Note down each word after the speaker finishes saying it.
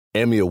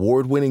Emmy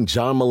award-winning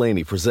John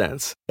Mulaney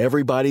presents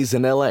Everybody's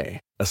in L.A.,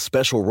 a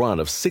special run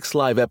of 6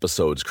 live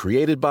episodes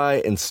created by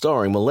and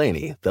starring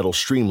Mulaney that'll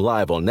stream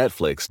live on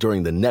Netflix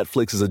during the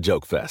Netflix is a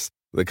Joke Fest.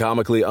 The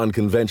comically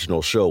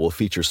unconventional show will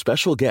feature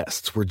special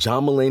guests where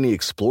John Mulaney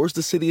explores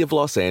the city of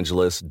Los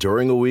Angeles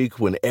during a week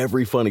when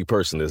every funny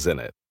person is in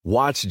it.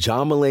 Watch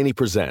John Mulaney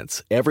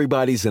Presents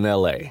Everybody's in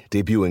L.A.,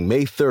 debuting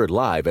May 3rd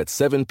live at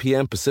 7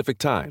 p.m. Pacific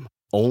Time,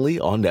 only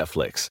on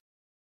Netflix.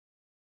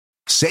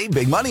 Save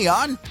big money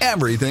on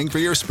everything for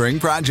your spring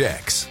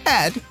projects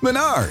at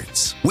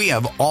Menards. We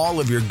have all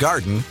of your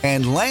garden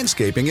and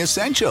landscaping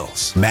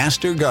essentials.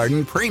 Master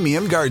Garden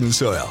Premium Garden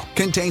Soil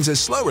contains a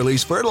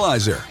slow-release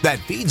fertilizer that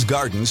feeds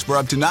gardens for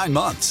up to 9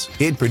 months.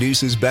 It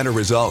produces better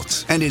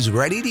results and is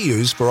ready to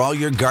use for all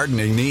your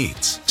gardening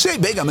needs.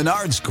 Save big on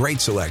Menards'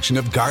 great selection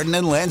of garden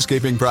and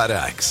landscaping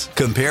products.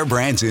 Compare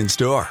brands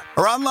in-store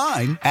or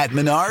online at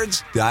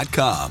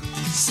menards.com.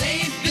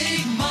 Save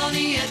big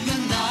money at Menards.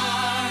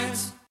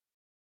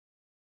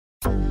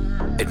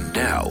 And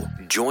now,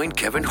 join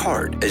Kevin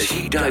Hart as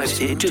he dives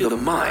into the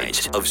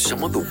minds of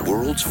some of the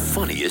world's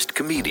funniest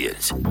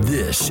comedians.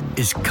 This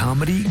is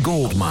Comedy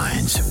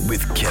Goldmines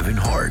with Kevin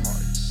Hart.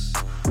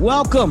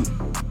 Welcome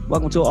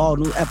to an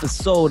all-new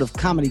episode of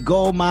Comedy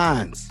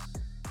Goldmines.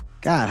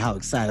 God, how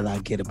excited I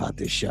get about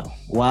this show.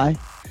 Why?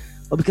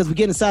 Well, because we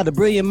get inside the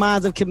brilliant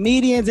minds of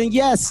comedians. And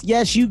yes,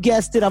 you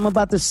guessed it. I'm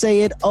about to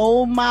say it.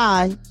 Oh,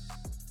 my.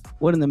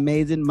 What an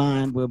amazing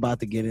mind we're about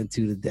to get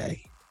into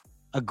today.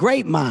 A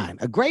great mind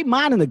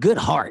and a good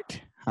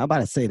heart. How about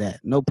I say that?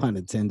 No pun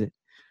intended.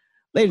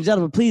 Ladies and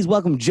gentlemen, please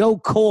welcome Joe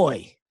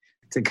Coy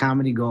to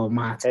Comedy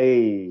Goldmines.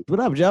 Hey. What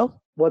up, Joe?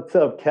 What's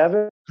up,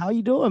 Kevin? How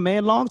you doing,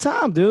 man? Long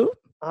time, dude.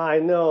 I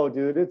know,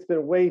 dude. It's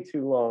been way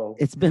too long.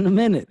 It's been a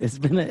minute. It's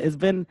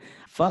been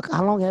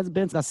how long has it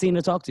been since I seen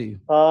her talk to you?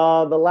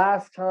 The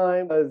last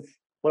time was,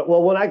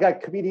 when I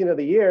got Comedian of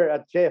the Year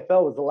at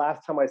JFL was the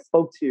last time I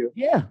spoke to you.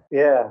 Yeah.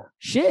 Yeah.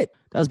 Shit.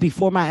 That was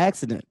before my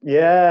accident.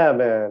 Yeah,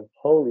 man.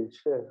 Holy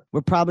shit.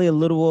 We're probably a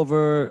little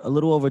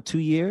over 2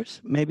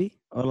 years, maybe,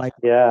 or like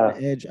on the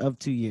edge of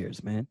 2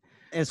 years, man.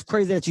 And it's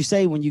crazy that you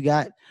say when you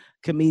got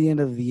Comedian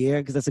of the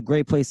Year, because that's a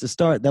great place to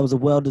start. That was a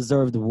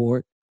well-deserved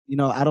award. You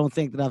know, I don't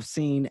think that I've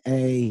seen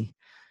a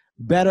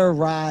better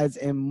rise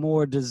and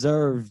more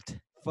deserved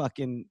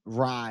fucking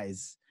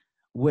rise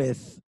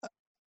with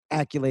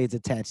accolades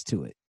attached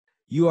to it.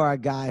 You are a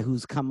guy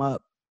who's come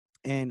up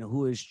and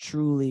who is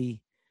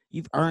truly,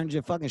 you've earned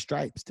your fucking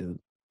stripes, dude.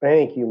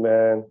 Thank you,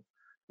 man.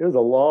 It was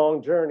a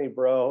long journey,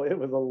 bro. It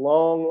was a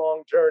long,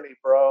 long journey,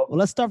 bro. Well,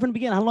 let's start from the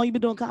beginning. How long you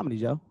been doing comedy,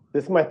 Joe?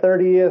 This is my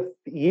 30th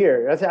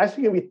year. That's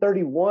actually going to be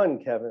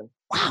 31, Kevin.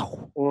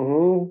 Wow.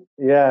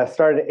 Mm-hmm. Yeah,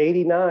 started in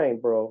 89,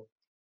 bro.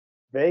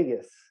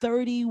 Vegas.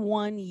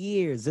 31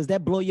 years. Does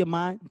that blow your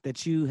mind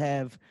that you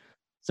have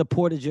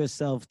supported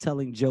yourself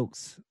telling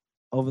jokes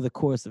over the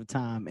course of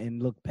time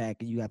and look back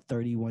and you got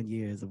 31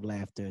 years of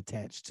laughter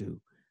attached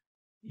to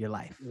your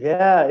life?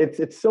 Yeah,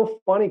 it's so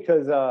funny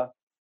because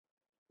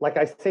like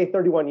I say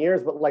 31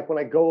 years, but like when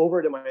I go over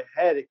it in my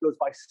head, it goes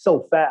by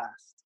so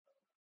fast.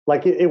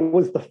 Like it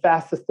was the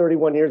fastest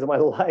 31 years of my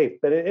life,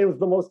 but it was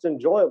the most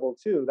enjoyable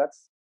too.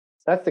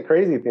 That's the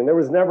crazy thing. There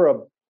was never a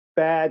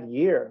bad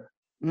year.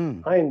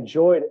 I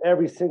enjoyed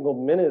every single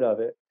minute of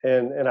it,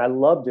 and I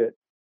loved it.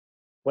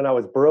 When I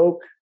was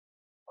broke,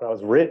 when I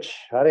was rich,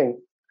 I didn't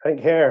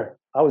care.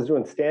 I was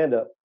doing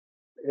stand-up,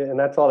 and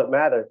that's all that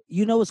mattered.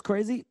 You know what's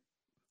crazy?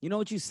 You know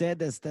what you said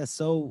that's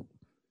so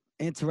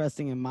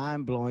interesting and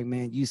mind-blowing,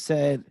 man? You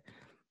said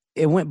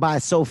it went by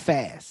so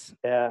fast.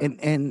 Yeah.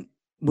 And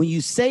when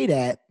you say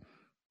that,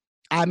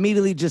 I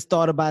immediately just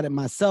thought about it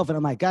myself, and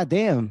I'm like, God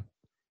damn,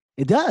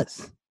 it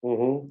does.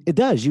 Mm-hmm. It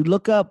does. You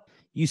look up,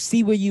 you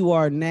see where you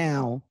are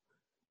now,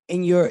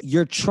 and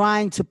you're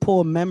trying to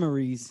pull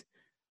memories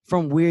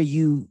from where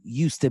you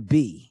used to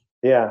be.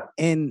 Yeah.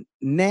 And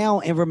now,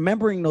 in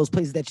remembering those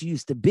places that you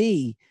used to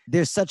be,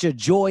 there's such a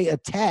joy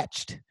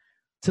attached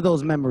to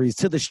those memories,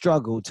 to the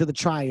struggle, to the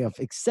triumph,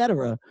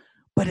 etc.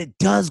 But it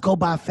does go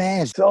by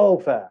fast. So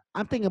fast.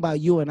 I'm thinking about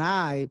you and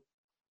I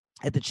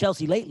at the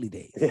Chelsea Lately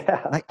days.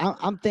 Yeah. Like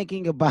I'm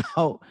thinking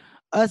about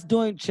us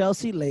doing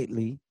Chelsea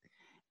Lately.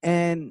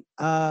 And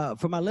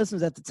for my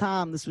listeners at the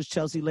time, this was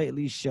Chelsea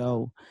Lately's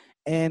show.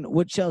 And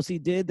what Chelsea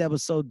did that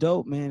was so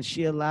dope, man,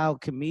 she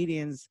allowed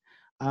comedians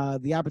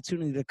the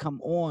opportunity to come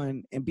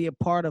on and be a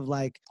part of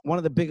like one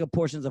of the bigger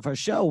portions of her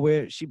show,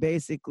 where she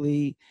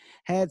basically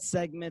had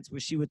segments where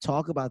she would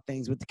talk about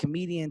things, but the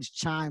comedians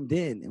chimed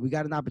in, and we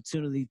got an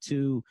opportunity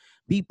to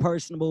be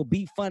personable,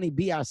 be funny,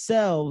 be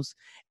ourselves,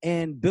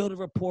 and build a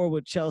rapport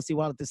with Chelsea,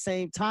 while at the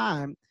same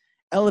time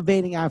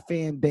elevating our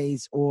fan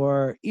base,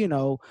 or, you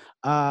know,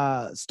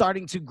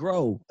 starting to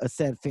grow a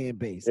said fan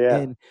base. Yeah.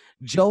 And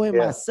Joe and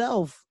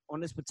myself on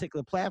this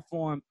particular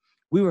platform,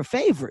 we were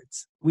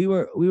favorites. We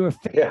were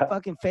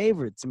fucking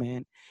favorites,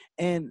 man.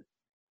 And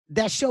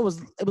that show was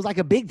like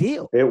a big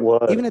deal. It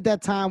was. Even at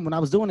that time when I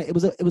was doing it,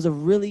 it was a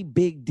really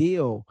big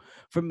deal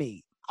for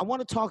me. I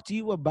want to talk to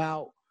you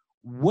about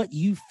what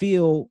you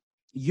feel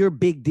your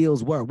big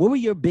deals were. What were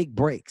your big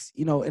breaks?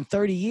 You know, in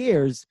 30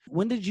 years,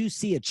 when did you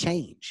see a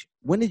change?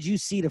 When did you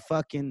see the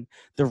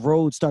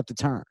road start to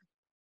turn?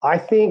 I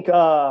think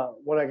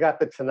when I got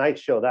the Tonight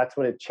Show, that's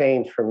when it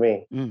changed for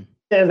me.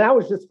 And that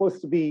was just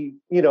supposed to be,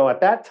 you know,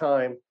 at that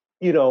time,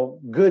 you know,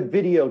 good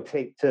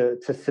videotape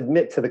to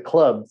submit to the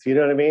clubs. You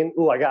know what I mean?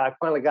 Ooh, I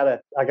finally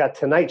got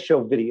Tonight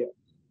Show video.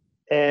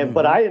 And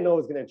but I didn't know it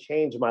was going to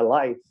change my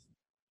life.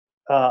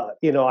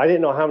 You know, I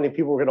didn't know how many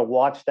people were going to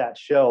watch that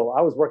show.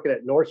 I was working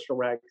at Nordstrom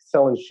Rack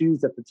selling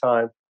shoes at the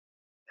time.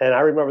 And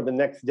I remember the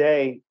next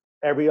day,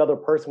 every other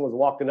person was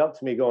walking up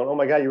to me going, "Oh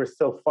my God, you were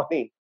so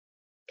funny.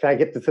 Can I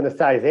get this in a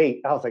size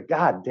 8?" I was like,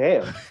 "God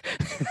damn."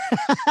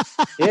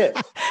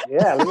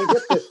 Yeah, let me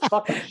get this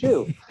fucking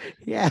shoe.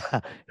 Yeah.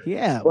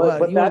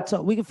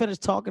 But we can finish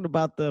talking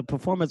about the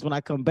performance when I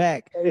come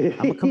back. I'm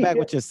gonna come back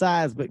with your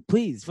size, but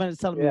please finish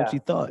telling me what you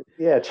thought.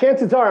 Yeah,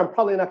 chances are I'm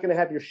probably not gonna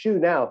have your shoe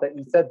now that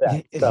you said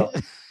that. So.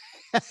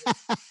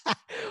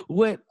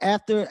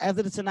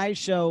 After the Tonight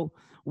Show,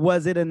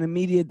 was it an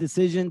immediate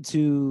decision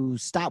to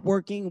stop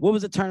working? What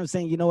was the turn of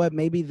saying, you know what,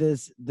 maybe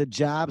the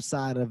job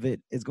side of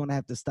it is going to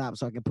have to stop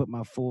so I can put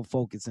my full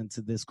focus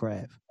into this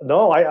craft?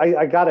 No,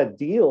 I got a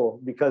deal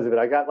because of it.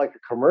 I got like a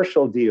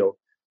commercial deal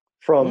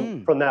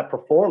from that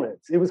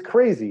performance. It was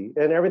crazy,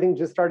 and everything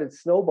just started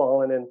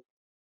snowballing.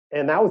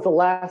 And that was the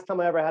last time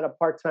I ever had a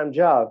part-time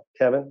job,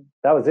 Kevin.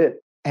 That was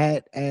it.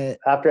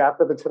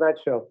 After the Tonight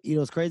Show. You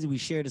know, it's crazy. We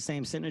share the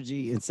same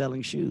synergy in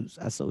selling shoes.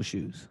 I sold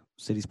shoes.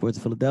 City Sports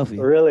of Philadelphia.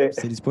 Really?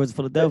 City Sports of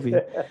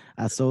Philadelphia.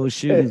 I sold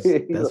shoes.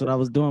 That's what I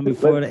was doing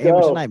before the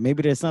amateur night.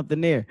 Maybe there's something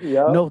there.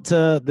 Yep. Note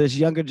to this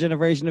younger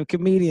generation of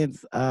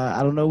comedians.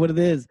 I don't know what it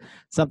is.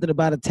 Something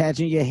about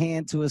attaching your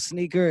hand to a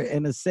sneaker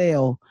in a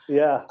sale.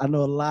 Yeah. I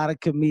know a lot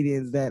of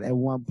comedians that at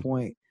one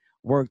point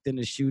worked in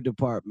the shoe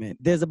department.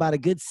 There's about a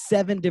good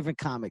 7 different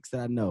comics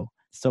that I know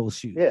sold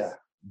shoes. Yeah.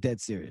 Dead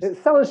serious.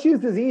 Selling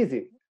shoes is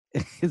easy.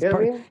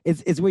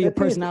 It's where your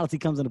personality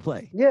comes into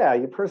play. Yeah,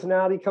 your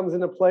personality comes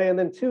into play. And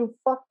then 2,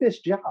 fuck this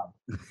job.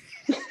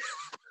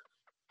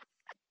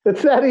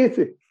 It's that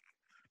easy.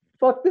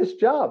 Fuck this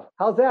job.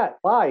 How's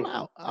that? Bye.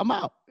 I'm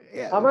out.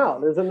 Yeah. I'm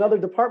out. There's another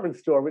department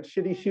store with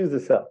shitty shoes to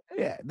sell.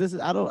 Yeah,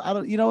 I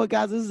don't. You know what,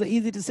 guys? This is an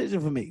easy decision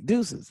for me.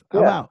 Deuces.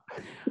 I'm out.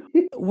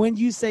 When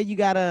you say you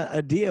got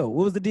a deal,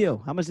 what was the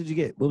deal? How much did you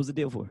get? What was the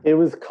deal for? It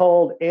was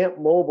called Amp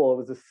Mobile. It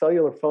was a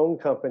cellular phone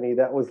company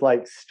that was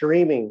like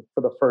streaming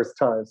for the first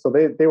time. So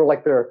they were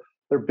like their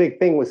big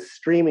thing was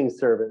streaming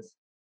service,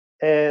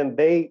 and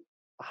they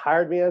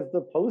hired me as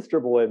the poster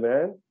boy,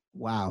 man.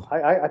 Wow.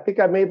 I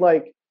think I made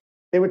like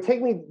they would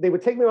take me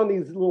on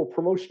these little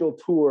promotional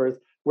tours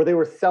where they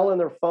were selling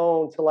their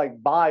phone to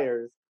like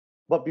buyers,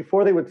 but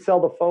before they would sell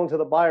the phone to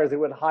the buyers, they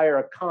would hire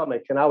a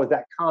comic, and I was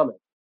that comic.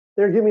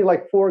 They're giving me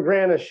like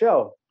 $4,000 a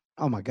show.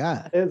 Oh my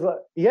God. It's like,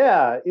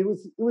 yeah, it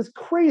was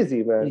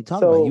crazy, man. What are you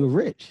talking about? You were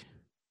rich.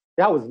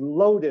 Yeah, I was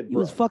loaded. You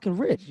was fucking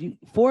rich.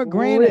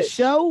 $4,000 a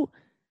show?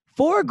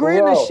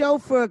 $4,000 a show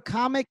for a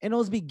comic in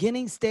those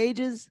beginning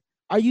stages?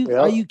 Are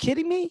you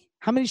kidding me?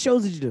 How many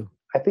shows did you do?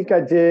 I think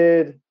I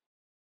did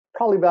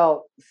probably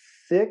about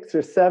 6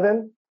 or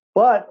 7.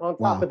 But on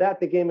top of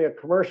that, they gave me a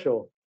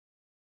commercial,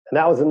 and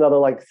that was another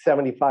like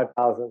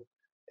 $75,000.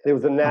 It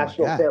was a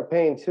national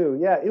campaign too.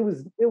 Yeah, it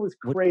was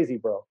crazy,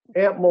 bro.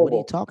 Amp Mobile. What are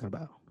you talking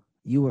about?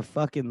 You were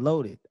fucking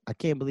loaded. I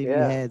can't believe you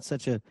had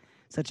such a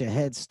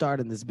head start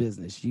in this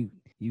business. You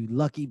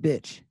lucky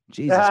bitch.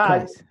 Jesus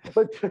Christ.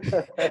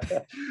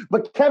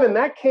 But Kevin,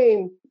 that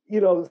came,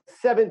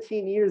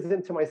 17 years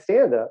into my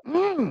stand-up.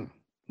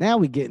 Now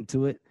we get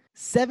into it.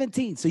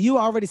 17. So you were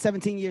already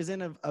 17 years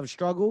in of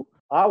struggle?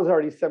 I was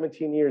already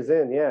 17 years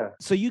in, yeah.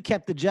 So you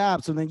kept the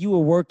job. So then you were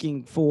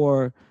working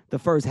for the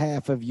first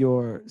half of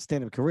your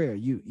stand-up career.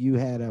 You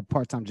had a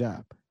part-time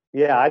job.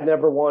 Yeah, I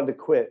never wanted to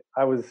quit.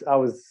 I was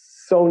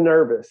so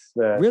nervous,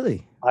 man.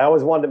 Really? I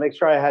always wanted to make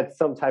sure I had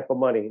some type of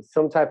money,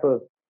 some type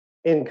of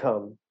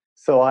income.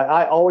 So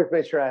I always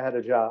made sure I had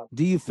a job.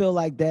 Do you feel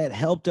like that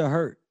helped or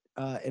hurt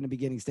in the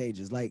beginning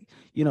stages? Like,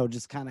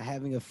 just kind of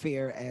having a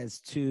fear as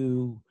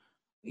to,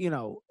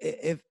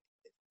 if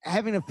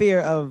having a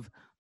fear of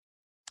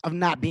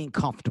not being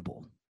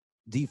comfortable.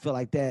 Do you feel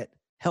like that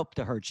helped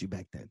to hurt you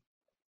back then?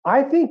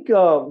 I think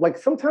like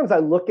sometimes I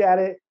look at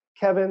it,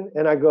 Kevin,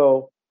 and I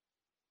go,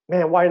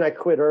 man, why didn't I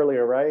quit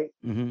earlier, right?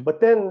 Mm-hmm.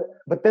 But then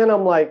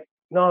I'm like,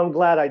 no, I'm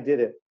glad I did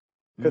it.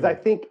 Because I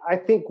think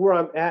where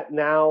I'm at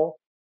now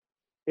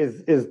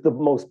is the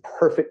most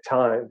perfect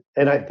time.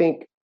 And I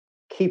think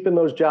keeping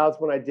those jobs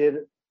when I did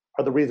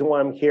are the reason why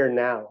I'm here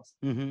now.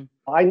 Mm-hmm.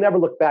 I never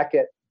look back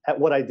at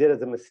what I did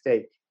as a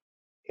mistake.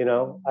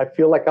 I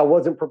feel like I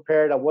wasn't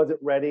prepared. I wasn't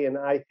ready. And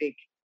I think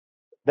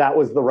that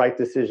was the right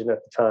decision at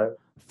the time.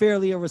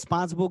 Fairly a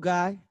responsible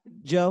guy,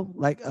 Joe,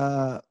 like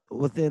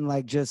within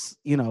like just,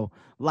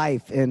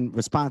 life and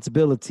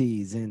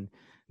responsibilities and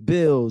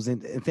bills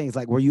and things.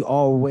 Like, were you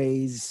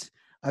always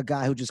a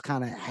guy who just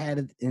kind of had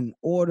it in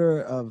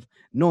order of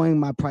knowing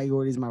my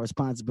priorities, my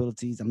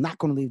responsibilities? I'm not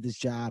going to leave this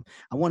job.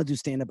 I want to do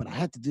stand-up, but I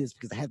have to do this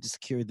because I have to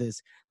secure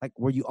this. Like,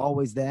 were you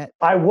always that?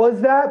 I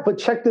was that, but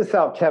check this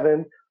out,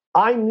 Kevin.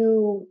 I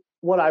knew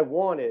what I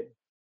wanted.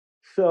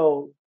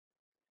 So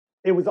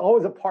it was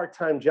always a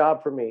part-time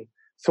job for me.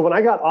 So when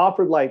I got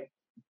offered like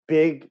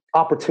big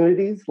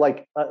opportunities,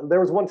 like there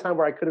was one time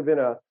where I could have been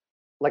a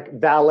like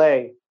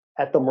valet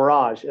at the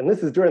Mirage. And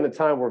this is during the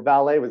time where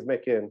valet was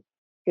making,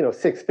 you know,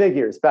 6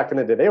 figures back in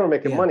the day. They were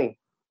making money.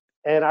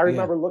 And I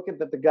remember looking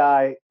at the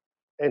guy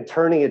and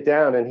turning it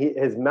down, and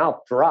his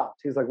mouth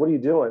dropped. He was like, "What are you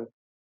doing?"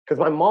 Because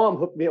my mom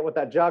hooked me up with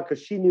that job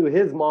because she knew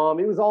his mom.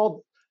 It was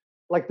all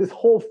like this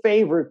whole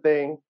favor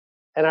thing.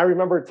 And I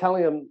remember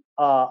telling him,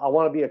 I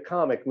want to be a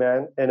comic,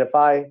 man. And if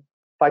I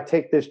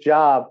take this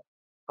job,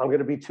 I'm going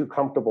to be too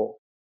comfortable.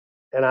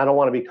 And I don't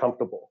want to be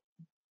comfortable.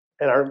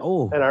 And I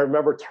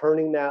remember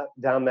turning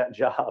down that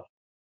job.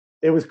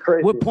 It was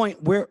crazy. What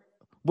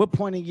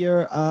point in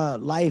your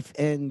life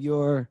and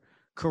your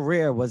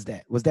career was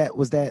that? Was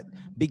that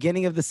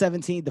beginning of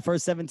the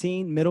first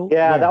 17, middle?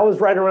 Yeah, that was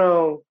right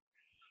around,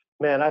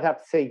 man, I'd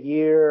have to say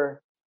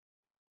year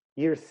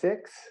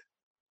 6.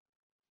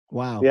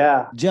 Wow.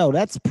 Yeah. Joe,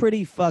 that's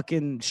pretty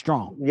fucking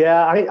strong.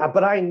 Yeah,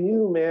 but I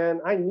knew, man.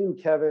 I knew,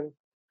 Kevin.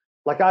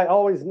 Like I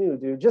always knew,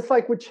 dude. Just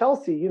like with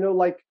Chelsea, you know,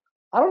 like,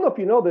 I don't know if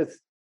you know this,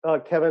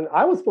 Kevin,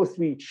 I was supposed to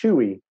be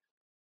Chewy.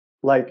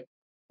 Like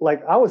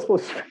I was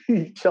supposed to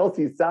be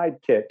Chelsea's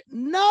sidekick.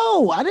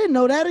 No, I didn't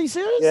know that. Are you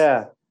serious?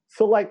 Yeah.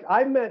 So like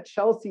I met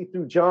Chelsea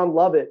through John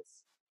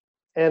Lovitz.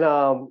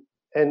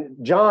 And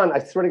John, I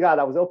swear to God,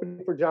 I was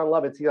opening for John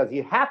Lovitz. He goes,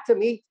 "You have to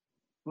meet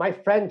my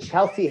friend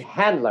Chelsea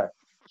Handler.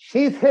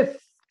 She's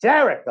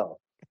hysterical.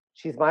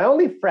 She's my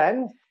only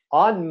friend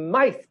on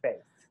MySpace."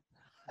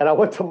 And I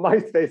went to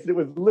MySpace, and it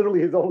was literally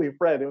his only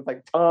friend. It was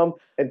like Tom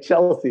and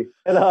Chelsea.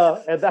 And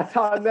that's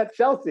how I met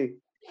Chelsea.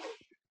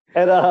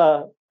 And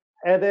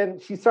then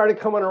she started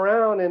coming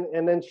around,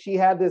 and then she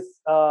had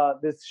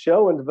this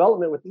show in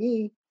development with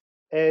E.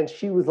 And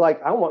she was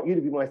like, "I want you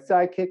to be my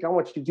sidekick. I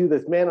want you to do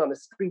this man on the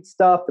street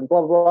stuff and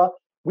blah, blah, blah."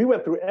 We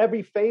went through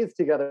every phase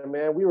together,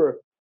 man. We were,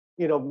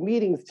 you know,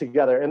 meetings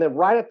together. And then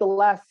right at the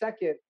last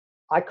second,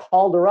 I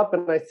called her up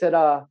and I said,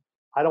 "I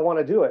don't want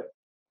to do it."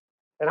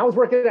 And I was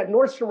working at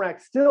Nordstrom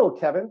Rack still,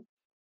 Kevin.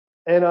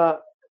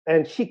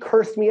 And she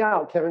cursed me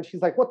out, Kevin.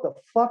 She's like, "What the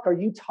fuck are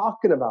you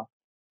talking about?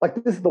 Like,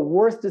 this is the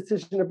worst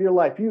decision of your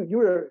life. You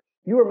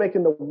were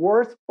making the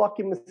worst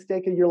fucking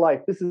mistake of your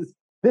life.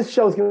 This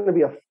show's going to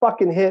be a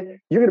fucking hit.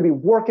 You're going to be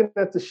working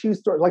at the shoe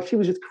store." Like, she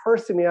was just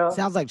cursing me out.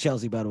 Sounds like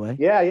Chelsea, by the way.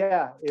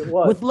 Yeah, it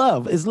was. With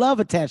love. Is love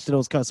attached to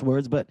those cuss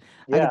words? But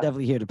I can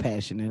definitely hear the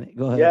passion in it.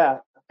 Go ahead. Yeah.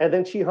 And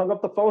then she hung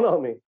up the phone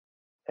on me.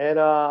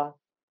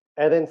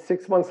 And then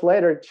 6 months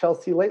later,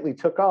 Chelsea Lately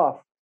took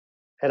off.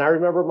 And I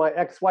remember my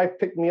ex-wife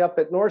picked me up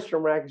at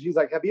Nordstrom Rack. And she's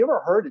like, "Have you ever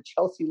heard of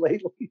Chelsea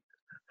Lately?"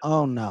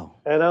 Oh,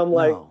 no. And I'm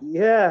like,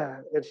 "Yeah."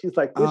 And she's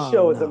like, "This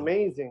show is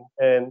amazing."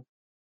 And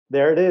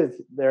there it is.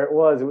 There it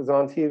was. It was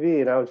on TV.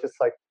 And I was just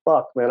like,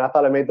 fuck, man. I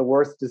thought I made the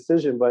worst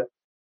decision, but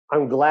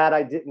I'm glad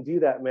I didn't do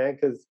that, man,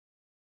 because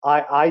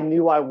I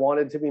knew I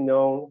wanted to be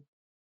known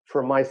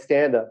for my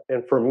stand-up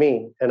and for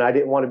me. And I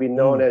didn't want to be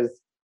known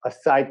as a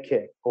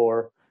sidekick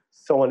or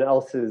someone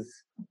else's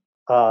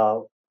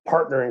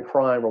partner in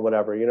crime or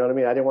whatever. You know what I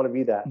mean? I didn't want to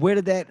be that. Where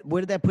did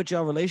that put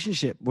your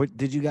relationship?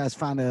 Did you guys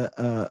find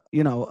a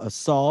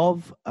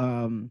solve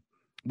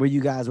where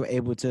you guys were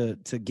able to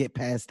get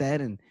past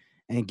that and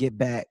get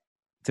back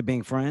to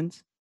being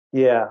friends?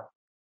 Yeah.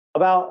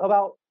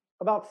 About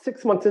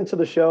 6 months into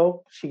the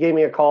show, she gave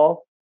me a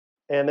call,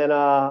 and then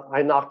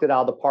I knocked it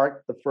out of the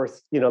park the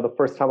first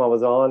time I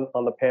was on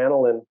the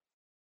panel,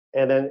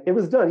 and then it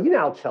was done. You know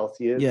how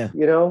Chelsea is. Yeah.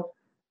 You know,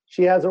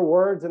 she has her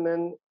words, and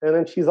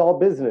then she's all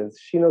business.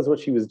 She knows what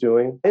she was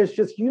doing. It's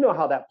just, you know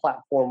how that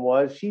platform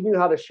was. She knew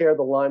how to share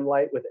the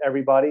limelight with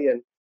everybody,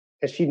 and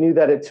she knew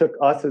that it took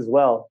us as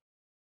well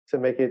to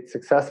make it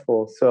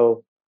successful.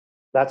 So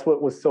that's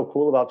what was so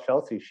cool about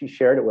Chelsea. She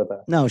shared it with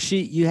us. No,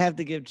 you have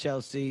to give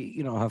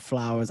Chelsea, her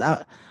flowers.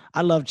 I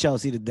love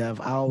Chelsea to death.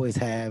 I always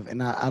have.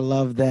 And I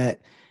love that,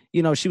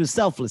 she was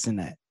selfless in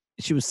that.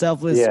 She was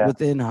selfless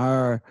within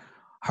her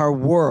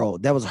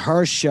world. That was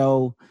her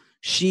show.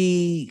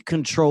 She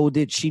controlled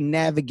it. She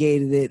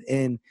navigated it,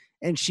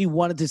 and she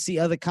wanted to see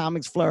other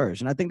comics flourish.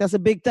 And I think that's a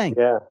big thing.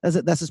 Yeah.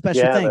 That's a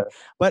special thing. Man.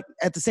 But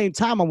at the same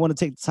time, I want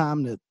to take the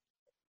time to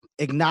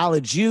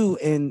acknowledge you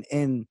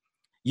and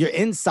your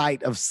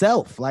insight of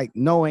self, like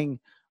knowing,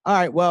 all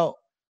right, well,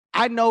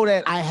 I know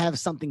that I have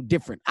something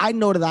different. I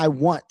know that I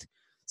want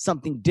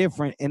something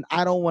different, and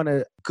I don't want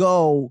to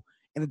go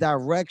in a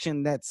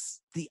direction that's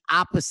the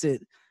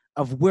opposite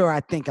of where I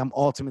think I'm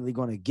ultimately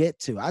going to get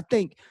to. I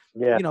think,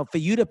 for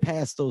you to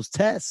pass those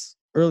tests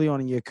early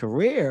on in your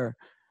career,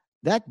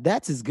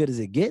 that's as good as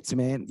it gets,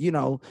 man.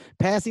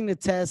 Passing the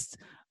test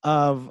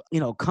of,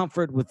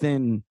 comfort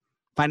within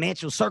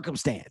financial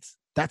circumstance,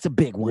 that's a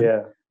big one.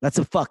 Yeah. That's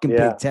a fucking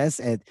big test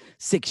at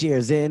 6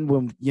 years in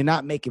when you're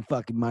not making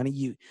fucking money.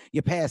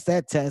 You pass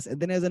that test. And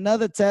then there's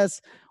another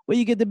test where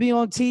you get to be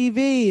on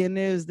TV, and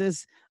there's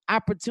this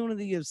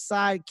opportunity of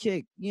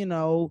sidekick,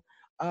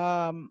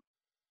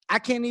 I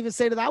can't even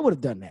say that I would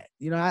have done that.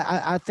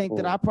 I think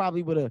that I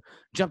probably would have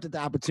jumped at the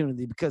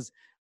opportunity because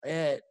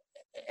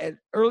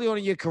early on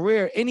in your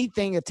career,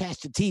 anything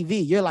attached to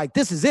TV, you're like,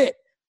 this is it.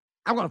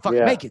 I'm going to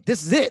fucking make it.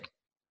 This is it.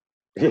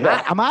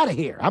 Yeah. I'm out of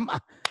here. I'm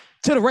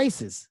to the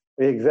races.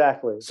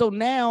 Exactly. So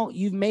now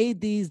you've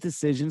made these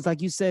decisions.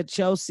 Like you said,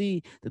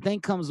 Chelsea, the thing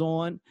comes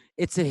on,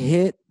 it's a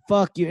hit.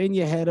 Fuck, you're in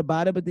your head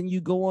about it, but then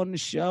you go on the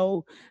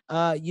show,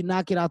 you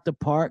knock it out the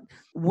park.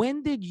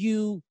 When did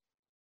you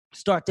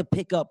start to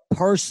pick up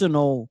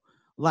personal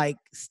like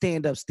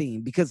stand-up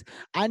steam? Because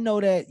I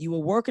know that you were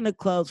working the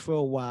clubs for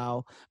a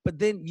while, but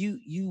then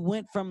you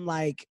went from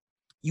like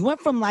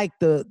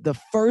the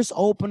first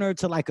opener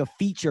to like a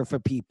feature for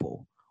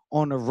people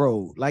on the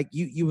road. Like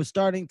you were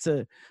starting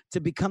to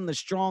become the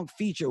strong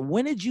feature.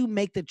 When did you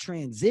make the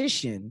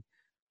transition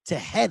to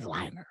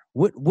headliner?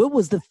 What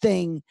was the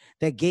thing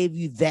that gave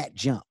you that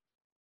jump?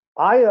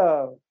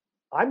 I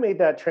made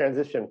that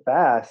transition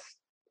fast,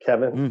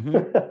 Kevin.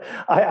 Mm-hmm.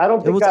 I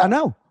don't think I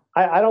know.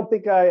 I don't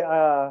think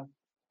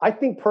I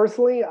think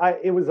personally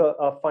it was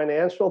a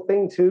financial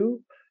thing too,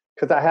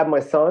 because I have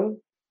my son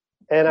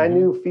and I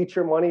knew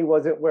feature money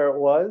wasn't where it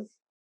was.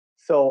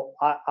 So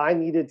I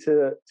needed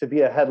to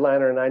be a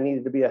headliner, and I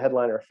needed to be a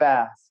headliner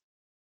fast.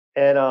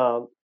 And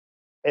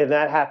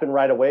that happened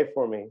right away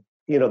for me.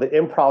 You know, the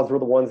improvs were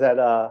the ones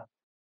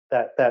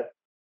that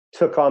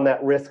took on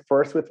that risk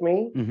first with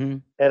me. Mm-hmm.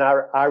 And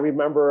I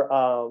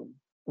remember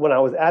when I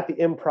was at the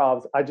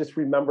improvs, I just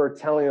remember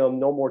telling them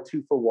no more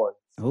 2-for-1s.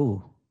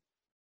 Oh.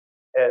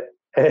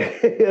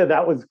 And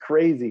that was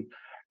crazy.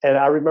 And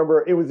I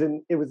remember it was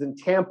in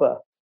Tampa,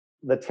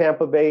 the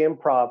Tampa Bay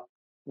Improv,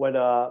 when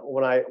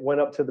I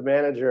went up to the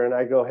manager and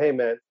I go, hey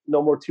man,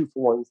 no more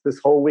 2-for-1s this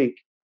whole week.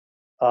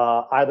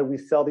 Either we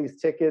sell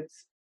these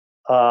tickets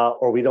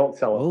or we don't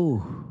sell them.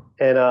 Ooh.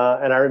 And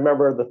I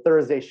remember the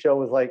Thursday show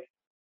was like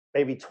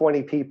maybe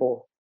 20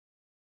 people,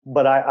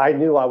 but I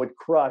knew I would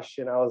crush,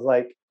 and I was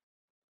like,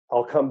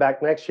 I'll come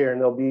back next year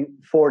and there'll be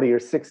 40 or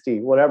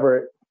 60,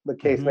 whatever the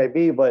case may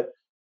be. But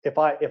if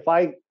I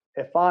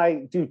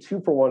do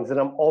 2-for-1s, then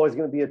I'm always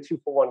going to be a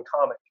 2-for-1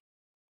 comic.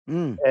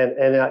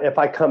 And if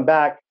I come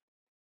back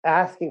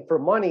asking for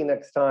money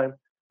next time,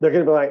 they're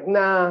going to be like,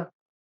 nah,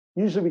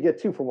 usually we get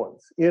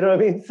 2-for-1s. You know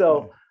what I mean?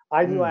 So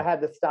I knew I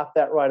had to stop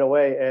that right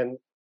away.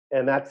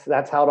 And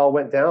that's how it all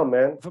went down,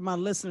 man. For my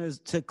listeners,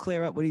 to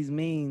clear up what he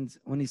means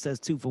when he says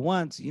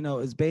 2-for-1s, you know,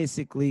 is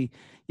basically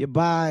you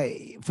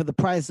buy for the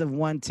price of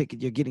one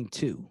ticket, you're getting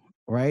two,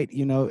 right?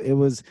 You know, it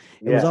was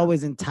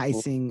always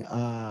enticing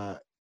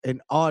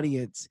an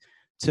audience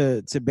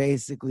to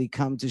basically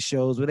come to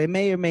shows where they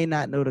may or may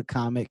not know the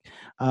comic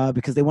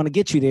because they want to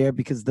get you there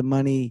because the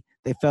money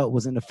they felt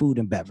was in the food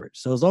and beverage.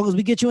 So as long as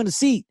we get you in the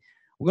seat,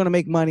 we're going to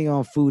make money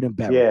on food and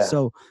beverage. Yeah.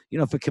 So, you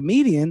know, for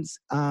comedians,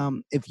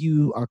 if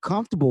you are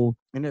comfortable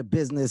in their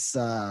business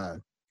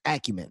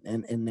acumen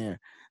and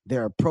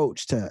their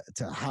approach to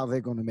how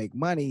they're going to make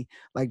money,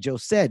 like Joe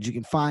said, you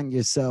can find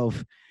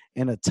yourself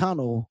in a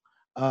tunnel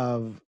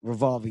of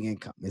revolving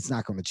income. It's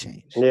not going to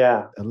change.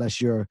 Yeah. Unless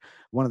you're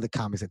one of the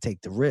comics that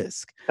take the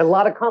risk. A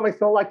lot of comics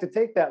don't like to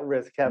take that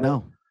risk, Kevin.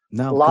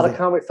 No. A lot of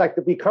comics like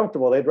to be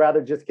comfortable. They'd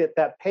rather just get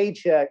that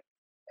paycheck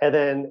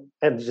and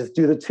just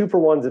do the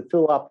 2-for-1s and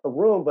fill up the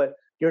room, but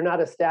you're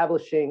not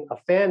establishing a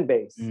fan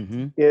base.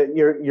 Mm-hmm.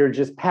 You're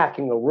just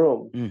packing a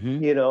room,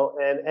 you know,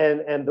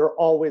 and they're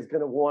always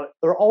going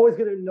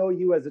to know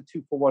you as a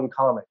 2-for-1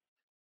 comic.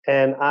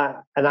 And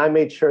I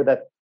made sure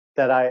that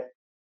I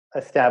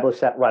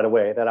established that right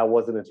away, that I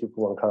wasn't a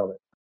 2-for-1 comic.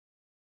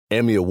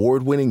 Emmy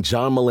award-winning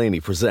John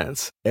Mulaney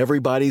presents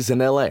Everybody's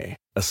in L.A.,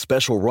 a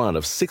special run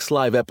of 6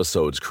 live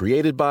episodes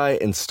created by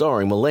and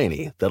starring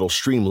Mulaney that'll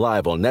stream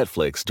live on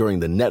Netflix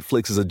during the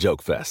Netflix is a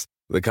Joke Fest.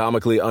 The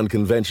comically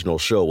unconventional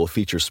show will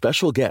feature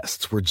special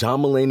guests where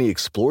John Mulaney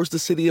explores the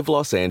city of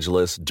Los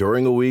Angeles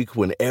during a week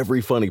when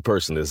every funny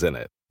person is in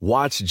it.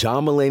 Watch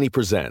John Mulaney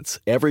Presents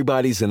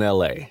Everybody's in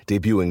L.A.,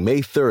 debuting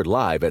May 3rd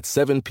live at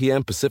 7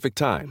 p.m. Pacific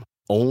Time,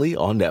 only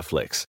on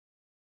Netflix.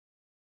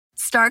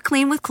 Start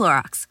clean with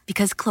Clorox,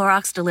 because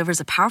Clorox delivers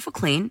a powerful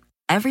clean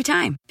every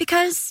time.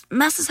 Because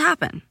messes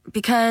happen.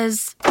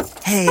 Because...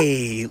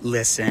 Hey,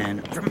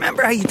 listen.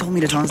 Remember how you told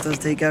me to toss those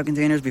takeout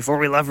containers before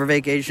we left for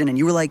vacation? And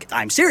you were like,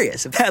 I'm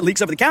serious. If that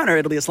leaks over the counter,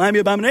 it'll be a slimy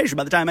abomination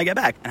by the time I get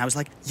back. And I was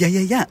like,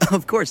 yeah,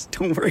 of course.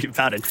 Don't worry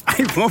about it.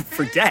 I won't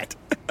forget.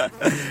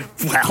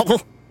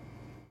 Well...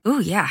 Ooh,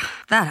 yeah,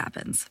 that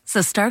happens.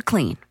 So start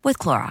clean with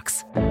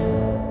Clorox.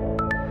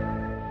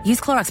 Use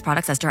Clorox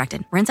products as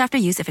directed. Rinse after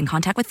use if in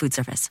contact with food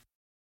surface.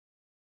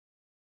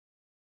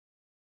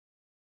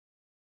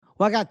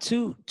 Well, I got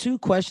two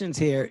questions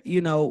here.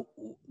 You know,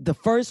 the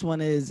first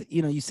one is,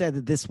 you know, you said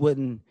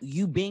that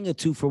you being a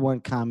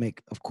 2-for-1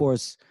 comic, of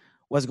course,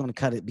 wasn't going to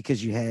cut it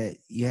because you had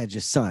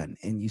your son,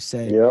 and you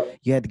said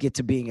you had to get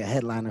to being a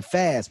headliner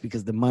fast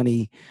because the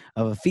money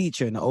of a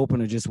feature and the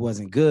opener just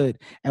wasn't good.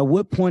 At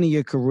what point in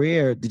your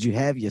career did you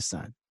have your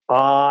son?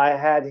 I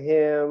had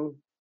him,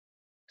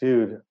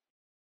 dude,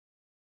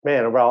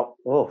 man, about,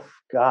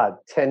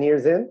 10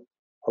 years in,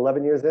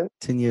 11 years in.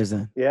 10 years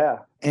in. Yeah.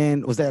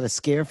 And was that a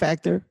scare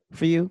factor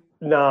for you?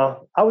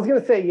 No, I was going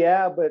to say,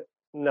 yeah, but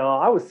no,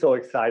 I was so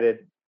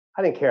excited.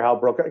 I didn't care how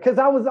broke, because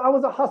I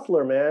was a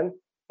hustler, man.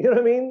 You know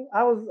what I mean?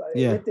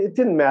 It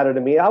didn't matter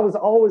to me. I was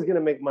always going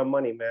to make my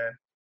money, man.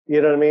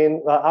 You know what I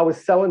mean? I was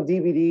selling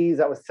DVDs.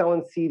 I was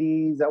selling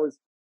CDs. I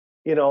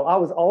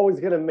was always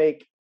going to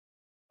make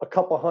a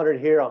couple hundred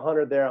here,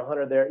 100 there,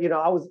 100 there. You know,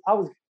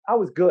 I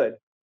was good.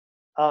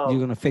 You're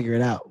going to figure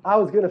it out. I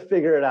was going to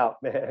figure it out,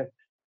 man.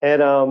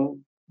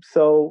 And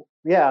so,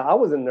 yeah, I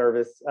wasn't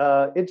nervous.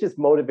 It just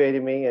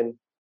motivated me. And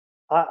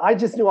I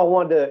just knew I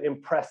wanted to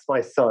impress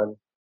my son.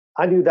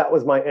 I knew that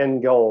was my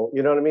end goal.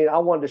 You know what I mean? I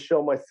wanted to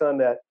show my son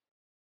that,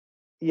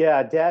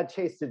 yeah, dad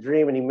chased a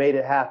dream and he made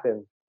it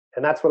happen.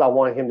 And that's what I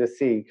wanted him to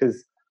see.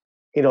 Because,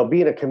 you know,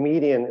 being a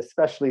comedian,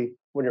 especially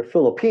when you're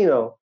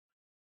Filipino,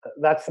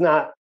 that's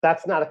not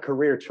a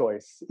career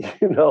choice.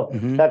 You know,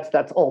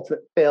 that's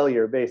ultimate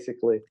failure,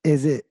 basically.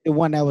 Is it the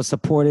one that was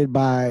supported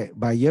by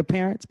your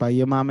parents, by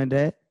your mom and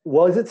dad?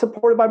 Was it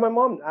supported by my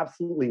mom?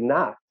 Absolutely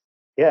not.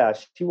 Yeah,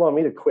 she wanted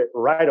me to quit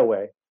right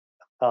away.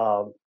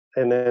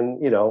 And then,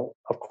 you know,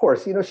 of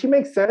course, you know, she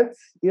makes sense.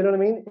 You know what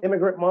I mean?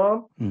 Immigrant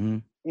mom. Mm-hmm.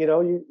 You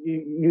know,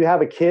 you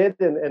have a kid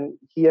and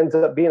he ends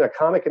up being a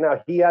comic and now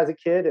he has a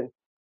kid and,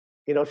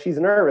 you know, she's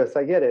nervous.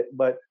 I get it.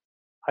 But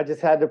I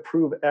just had to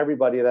prove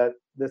everybody that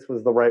this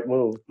was the right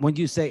move. When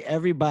you say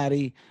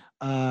everybody,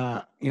 you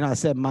know, I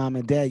said mom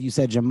and dad, you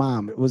said your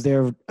mom. Was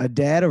there a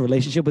dad, a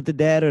relationship with the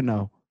dad or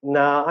no?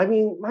 Nah, I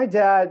mean, my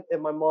dad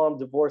and my mom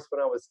divorced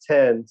when I was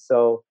 10.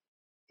 So,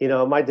 you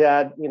know, my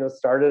dad, you know,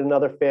 started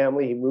another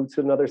family. He moved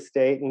to another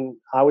state and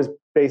I was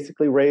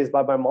basically raised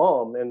by my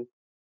mom and,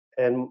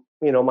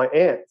 you know, my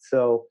aunt.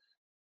 So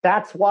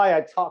that's why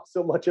I talk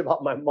so much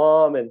about my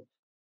mom and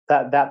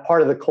that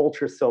part of the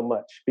culture so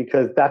much,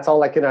 because that's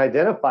all I can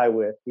identify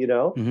with, you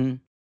know? Mm-hmm.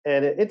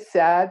 And it's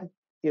sad,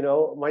 you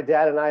know, my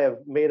dad and I have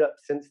made up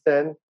since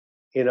then,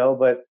 you know,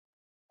 but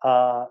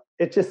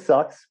it just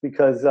sucks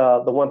because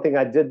the one thing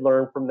I did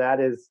learn from that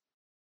is,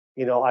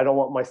 you know, I don't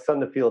want my son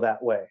to feel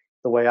that way,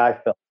 the way I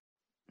felt.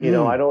 You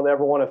know, I don't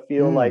ever want to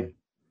feel like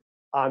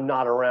I'm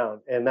not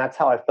around. And that's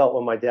how I felt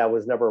when my dad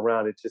was never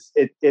around. It just,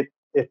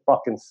 it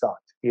fucking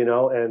sucked, you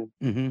know? And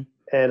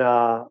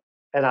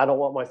I don't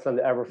want my son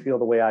to ever feel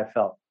the way I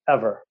felt,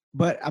 ever.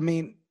 But I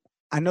mean,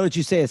 I know that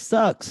you say it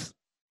sucks.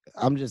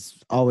 I'm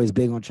just always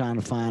big on trying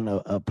to find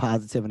a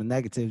positive and a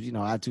negative. You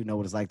know, I too know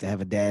what it's like to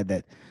have a dad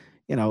that,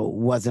 you know,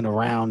 wasn't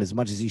around as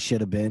much as he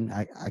should have been.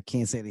 I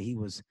can't say that he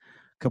was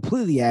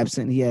completely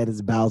absent. He had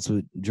his bouts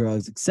with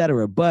drugs,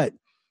 etc. But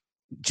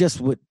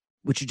just what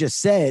you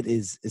just said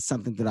is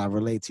something that I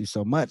relate to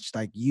so much.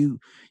 Like you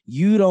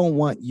don't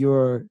want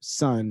your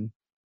son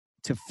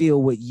to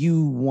feel what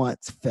you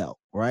once felt,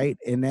 right?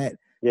 And that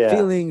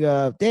feeling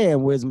of,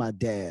 damn, where's my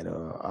dad?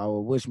 Or I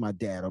wish my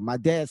dad, or my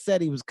dad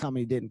said he was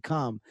coming, he didn't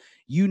come.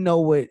 You know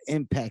what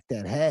impact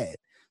that had.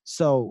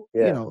 So,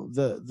 you know,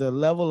 the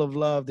level of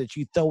love that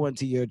you throw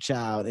into your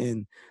child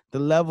and the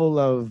level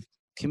of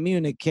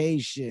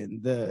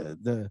communication,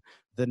 the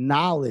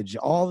knowledge,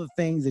 all the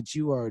things that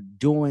you are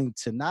doing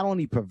to not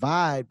only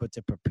provide, but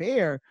to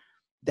prepare,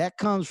 that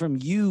comes from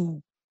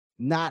you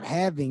not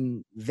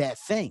having that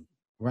thing,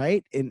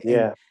 right? And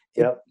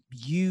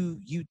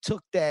you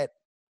took that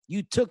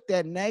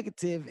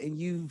negative and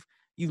you've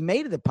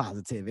made it a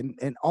positive.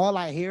 And all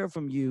I hear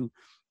from you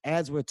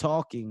as we're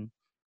talking,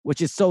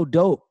 which is so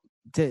dope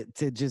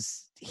to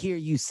just hear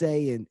you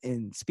say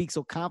and speak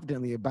so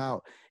confidently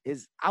about,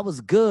 is I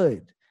was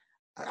good.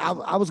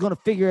 I was going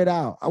to figure it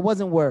out. I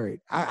wasn't worried.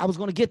 I was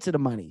going to get to the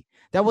money.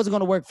 That wasn't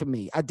going to work for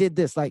me. I did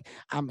this. Like,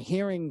 I'm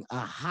hearing a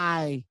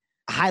high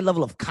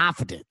level of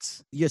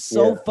confidence. You're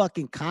so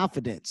fucking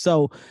confident.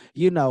 So,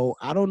 you know,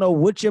 I don't know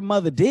what your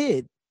mother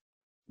did,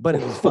 but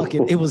it was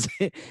fucking, it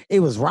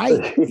was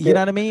right. You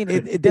know what I mean?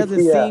 It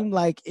doesn't seem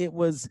like it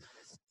was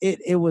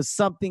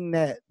something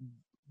that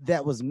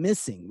was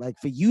missing. Like,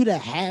 for you to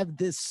have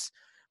this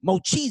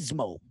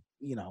machismo,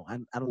 you know, I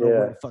don't know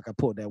where the fuck I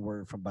pulled that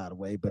word from, by the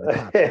way, but it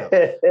popped out.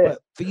 But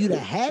for you to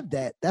have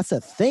that, that's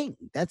a thing.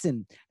 That's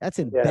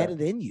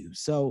embedded in you.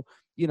 So,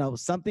 you know,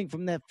 something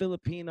from that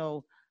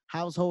Filipino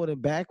household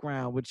and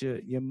background with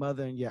your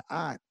mother and your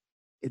aunt,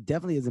 it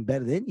definitely is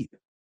embedded in you.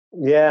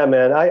 Yeah,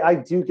 man. I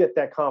do get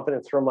that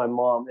confidence from my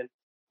mom. And,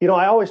 you know,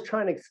 I always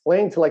try and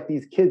explain to like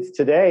these kids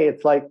today,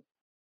 it's like,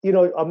 you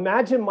know,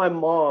 imagine my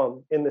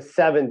mom in the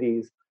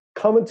 70s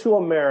coming to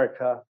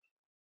America,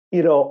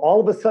 you know, all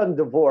of a sudden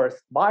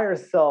divorced by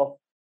herself.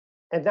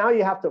 And now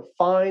you have to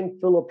find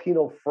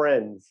Filipino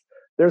friends.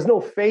 There's no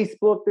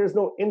Facebook. There's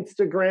no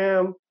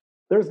Instagram.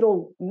 There's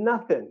no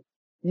nothing.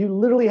 You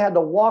literally had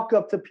to walk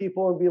up to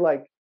people and be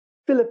like,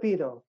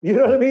 Filipino. You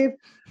know what I mean?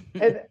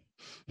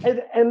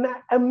 And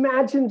that,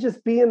 imagine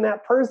just being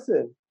that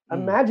person.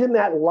 Imagine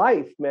that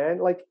life, man.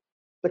 Like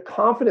the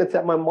confidence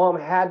that my mom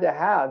had to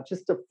have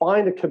just to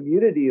find a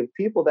community of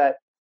people that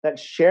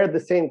shared the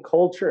same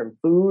culture and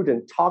food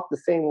and talked the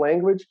same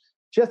language,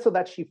 just so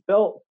that she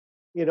felt,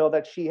 you know,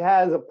 that she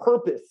has a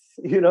purpose,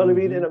 you know what I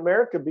mean, in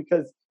America,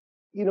 because,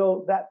 you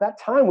know, that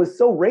time was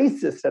so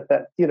racist at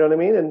that, you know what I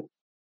mean?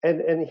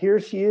 And here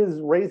she is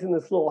raising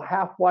this little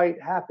half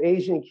white, half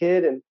Asian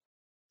kid. And,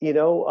 you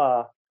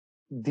know,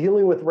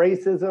 dealing with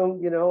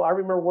racism. I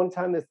remember one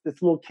time this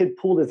little kid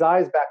pulled his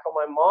eyes back on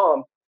my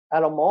mom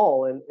at a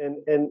mall,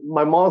 and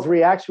my mom's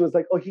reaction was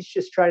like, "Oh, he's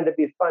just trying to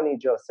be funny,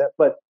 Joseph."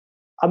 But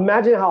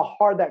imagine how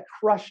hard that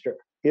crushed her.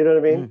 You know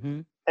what I mean? Mm-hmm.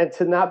 And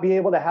to not be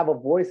able to have a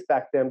voice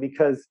back then,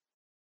 because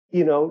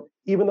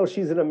even though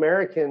she's an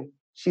American,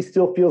 she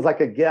still feels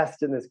like a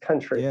guest in this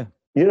country. Yeah.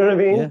 You know what I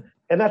mean? Yeah.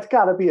 And that's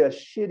got to be a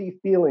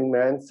shitty feeling,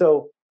 man.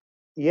 So,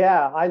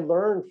 yeah, I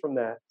learned from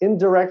that.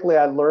 Indirectly,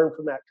 I learned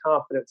from that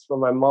confidence from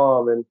my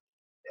mom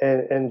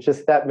and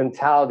just that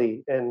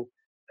mentality. And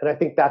I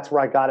think that's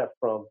where I got it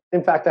from.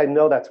 In fact, I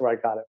know that's where I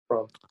got it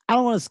from. I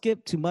don't want to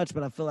skip too much,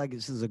 but I feel like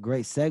this is a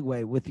great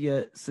segue with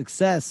your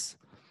success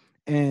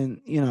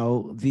and,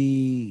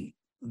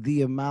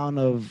 the amount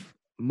of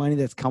money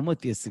that's come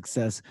with your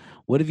success.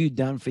 What have you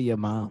done for your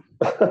mom?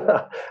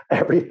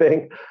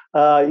 Everything.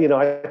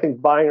 I think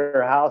buying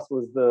her house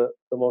was the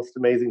most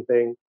amazing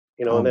thing.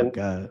 And then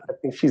God. I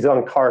think she's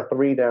on car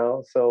 3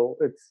 now, so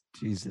it's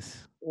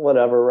Jesus.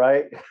 Whatever,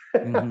 right?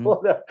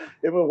 Mm-hmm.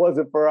 If it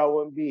wasn't for her, I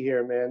wouldn't be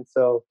here, man.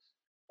 So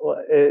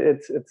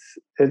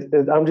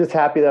I'm just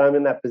happy that I'm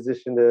in that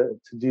position to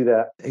do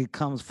that. It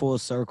comes full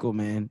circle,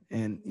 man.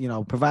 And,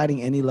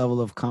 providing any level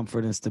of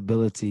comfort and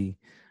stability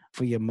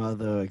for your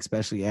mother,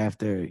 especially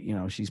after,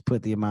 she's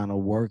put the amount of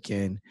work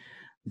in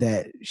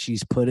that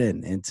she's put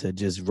into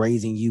just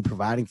raising you,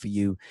 providing for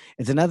you.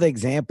 It's another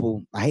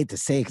example, I hate to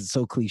say it because it's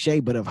so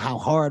cliche, but of how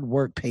hard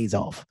work pays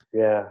off.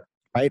 Yeah.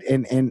 Right.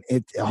 And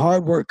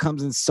hard work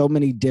comes in so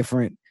many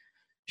different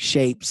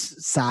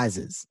shapes,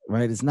 sizes,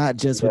 right? It's not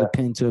just with a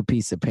pen to a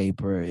piece of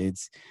paper.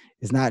 It's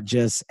not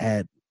just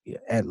at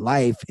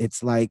life.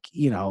 It's like,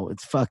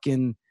 it's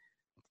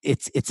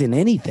in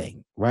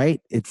anything,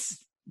 right?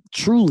 It's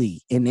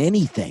truly in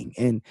anything.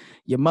 And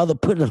your mother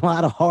put a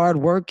lot of hard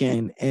work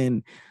in,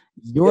 and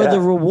you're the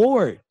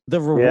reward.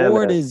 The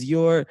reward is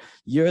your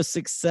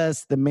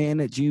success, the man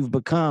that you've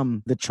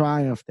become, the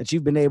triumph that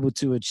you've been able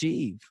to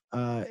achieve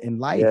in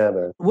life. Yeah,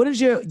 man. What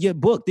is your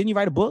book? Didn't you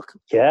write a book?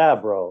 Yeah,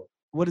 bro.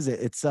 What is it?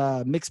 It's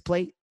Mixed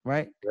Plate,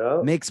 right?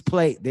 Yeah. Mixed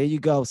Plate. There you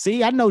go.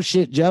 See, I know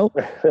shit, Joe.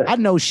 I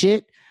know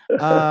shit.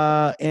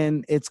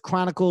 And it's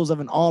Chronicles of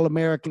an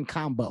All-American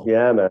Combo.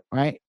 Yeah, man.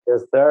 Right?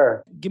 Yes,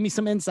 sir. Give me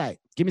some insight.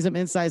 Give me some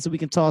insight so we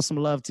can toss some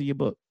love to your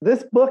book.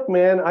 This book,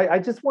 man, I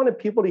just wanted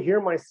people to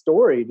hear my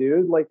story,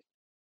 dude. Like,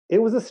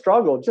 it was a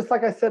struggle. Just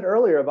like I said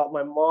earlier about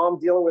my mom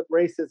dealing with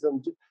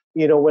racism,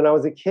 when I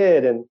was a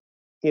kid. And,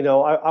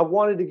 I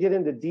wanted to get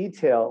into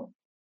detail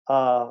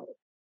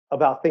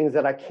about things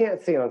that I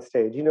can't say on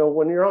stage.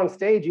 When you're on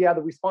stage, you have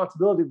the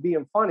responsibility of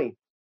being funny.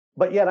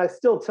 But yet I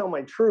still tell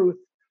my truth,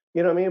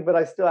 you know what I mean? But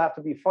I still have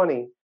to be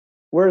funny.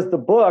 Whereas the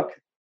book,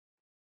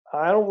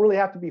 I don't really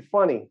have to be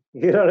funny.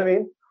 You know what I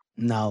mean?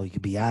 No, you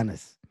can be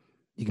honest.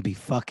 You can be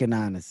fucking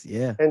honest.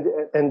 Yeah.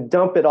 And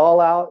dump it all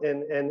out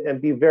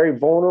and be very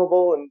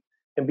vulnerable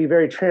and be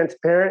very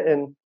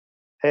transparent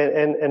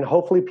and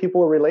hopefully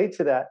people will relate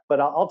to that.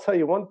 But I'll tell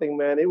you one thing,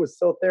 man, it was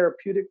so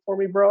therapeutic for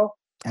me, bro.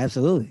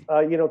 Absolutely.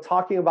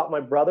 Talking about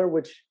my brother,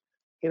 which,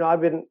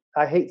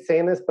 I hate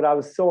saying this, but I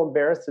was so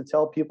embarrassed to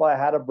tell people I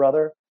had a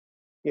brother,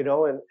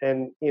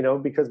 and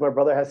because my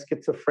brother has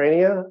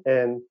schizophrenia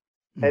and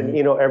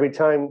every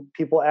time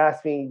people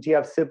ask me, do you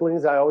have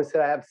siblings? I always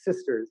said I have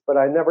sisters, but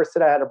I never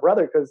said I had a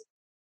brother because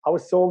I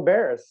was so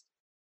embarrassed.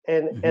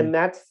 And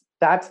that's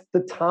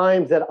the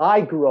times that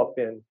I grew up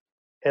in.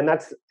 And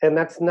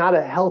that's not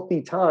a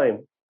healthy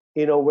time,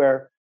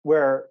 where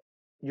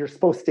you're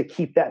supposed to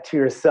keep that to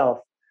yourself.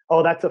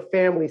 Oh, that's a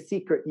family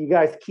secret. You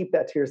guys keep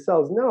that to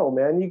yourselves. No,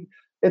 man,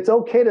 it's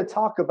okay to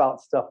talk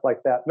about stuff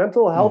like that.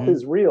 Mental health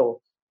is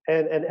real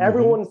and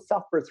everyone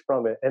suffers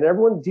from it and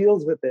everyone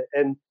deals with it.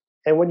 And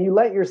when you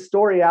let your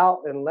story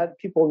out and let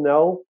people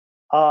know,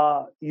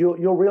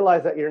 you'll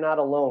realize that you're not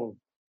alone.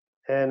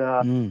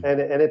 And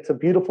it's a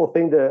beautiful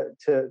thing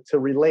to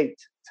relate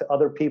to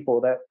other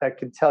people that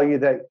can tell you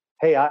that,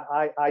 hey,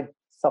 I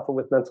suffer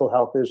with mental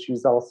health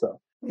issues also.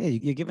 Yeah,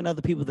 you're giving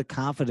other people the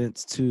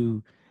confidence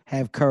to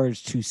have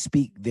courage to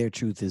speak their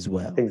truth as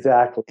well.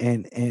 Exactly.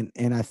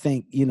 And I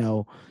think,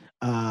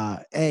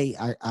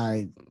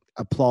 I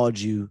applaud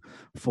you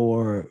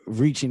for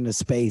reaching the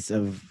space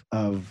of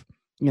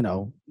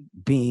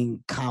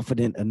being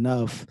confident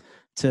enough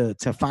to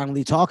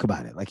finally talk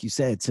about it. Like you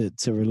said,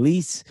 to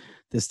release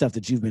the stuff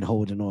that you've been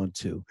holding on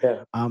to.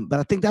 Yeah. But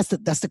I think that's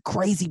the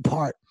crazy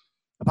part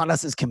about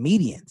us as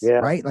comedians,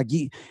 right? Like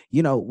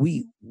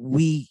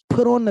we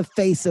put on the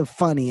face of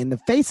funny, and the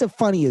face of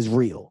funny is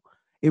real.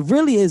 It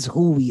really is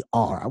who we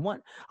are. I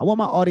want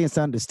my audience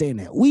to understand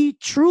that. We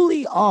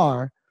truly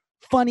are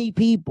funny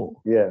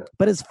people. Yeah.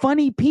 But as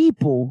funny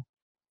people,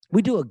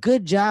 we do a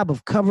good job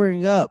of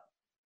covering up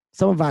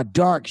some of our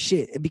dark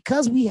shit. And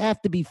because we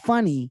have to be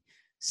funny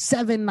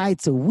 7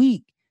 nights a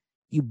week,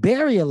 you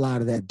bury a lot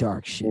of that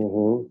dark shit.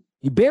 Mm-hmm.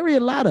 You bury a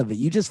lot of it.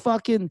 You just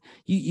fucking,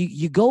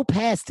 you go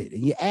past it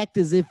and you act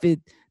as if it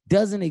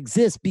doesn't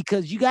exist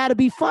because you got to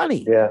be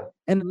funny. Yeah.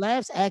 And the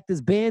laughs act as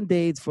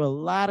Band-Aids for a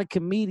lot of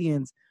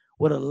comedians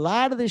with a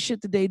lot of the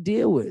shit that they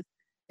deal with.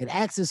 It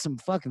acts as some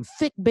fucking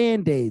thick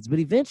Band-Aids, but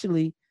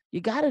eventually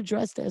you got to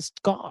address that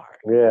scar.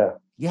 Yeah.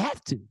 You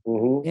have to.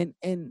 Mm-hmm.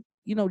 And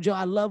you know, Joe,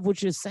 I love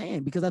what you're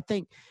saying, because I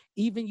think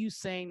even you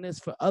saying this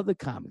for other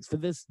comics, for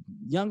this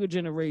younger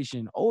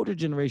generation, older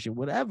generation,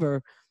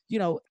 whatever, you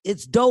know,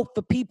 it's dope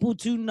for people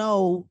to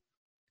know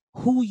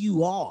who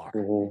you are,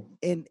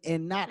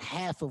 and not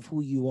half of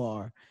who you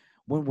are,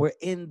 when we're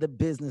in the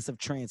business of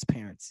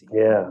transparency.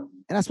 Yeah. And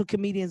that's what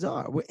comedians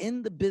are. We're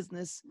in the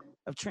business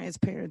of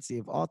transparency,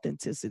 of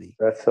authenticity.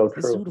 That's so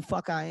This is who true. the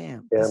fuck I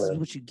am. Yeah, This is man.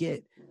 what you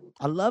get.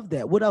 I love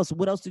that. What else?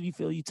 What else did you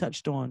feel you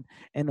touched on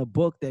in the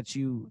book that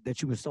you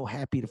were so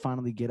happy to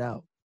finally get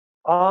out?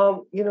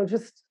 You know,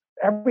 just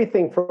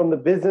everything from the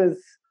business.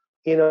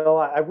 You know,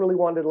 I really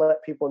wanted to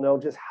let people know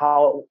just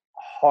how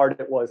hard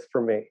it was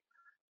for me.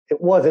 It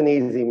wasn't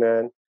easy,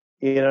 man.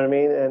 You know what I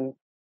mean?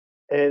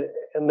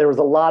 And there was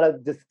a lot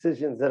of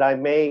decisions that I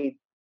made,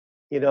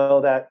 you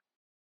know, that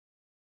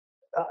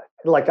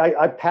like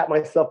I pat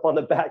myself on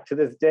the back to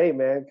this day,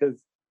 man,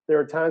 because there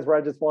are times where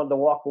I just wanted to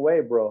walk away,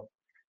 bro.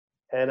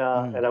 And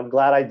I'm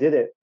glad I did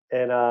it.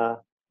 And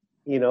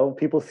you know,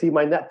 people see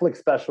my Netflix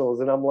specials,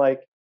 and I'm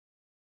like,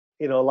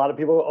 you know, a lot of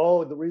people go,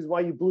 oh, the reason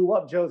why you blew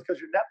up, Joe, is because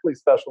your Netflix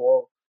special.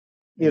 Well,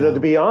 you know, to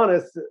be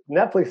honest,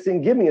 Netflix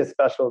didn't give me a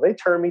special. They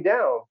turned me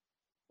down.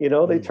 You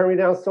know, they turned me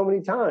down so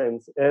many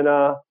times. And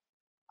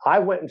I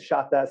went and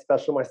shot that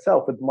special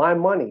myself with my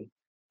money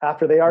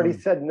after they already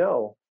said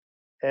no.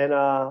 And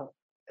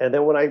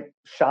then when I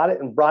shot it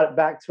and brought it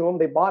back to them,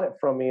 they bought it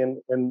from me.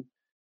 And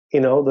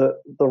you know,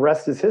 the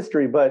rest is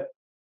history. But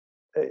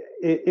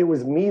it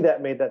was me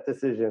that made that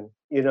decision,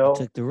 you know.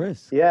 You took the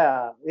risk.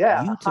 Yeah.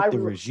 You took the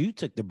risk. You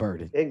took the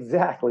burden.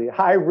 Exactly.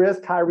 High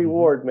risk, high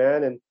reward,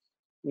 man. And,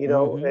 you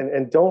know,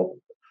 and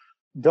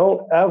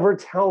don't ever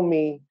tell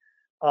me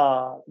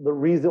the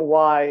reason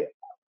why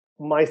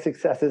my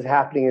success is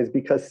happening is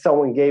because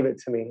someone gave it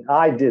to me.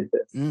 I did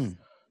this. And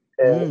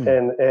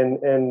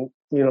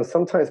you know,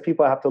 sometimes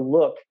people have to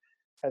look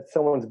at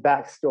someone's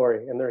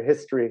backstory and their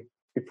history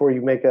before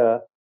you make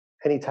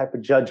any type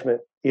of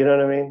judgment. You know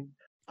what I mean?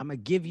 I'm gonna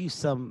give you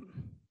some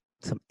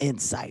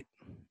insight.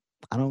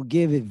 I don't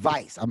give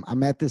advice.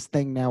 I'm at this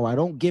thing now where I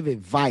don't give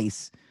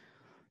advice,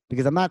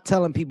 because I'm not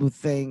telling people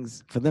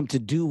things for them to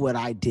do what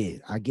I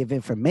did. I give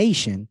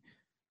information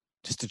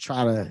just to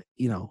try to,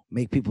 you know,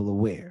 make people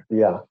aware.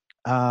 Yeah.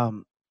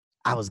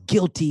 I was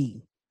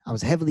guilty. I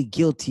was heavily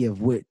guilty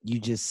of what you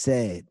just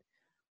said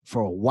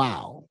for a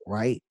while,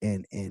 right?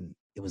 And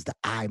it was the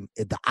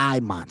I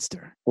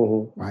monster,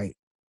 right?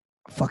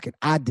 Fucking,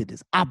 I did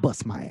this. I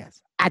bust my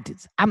ass. I did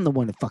this. I'm the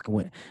one that fucking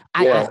went.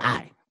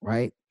 I,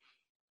 right?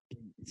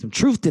 Some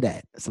truth to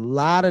that. There's a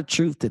lot of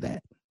truth to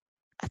that.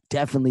 I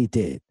definitely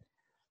did.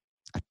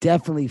 I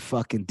definitely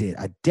fucking did.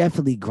 I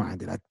definitely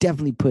grinded. I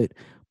definitely put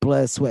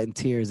blood, sweat, and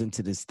tears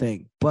into this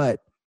thing. But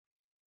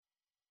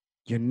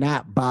you're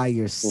not by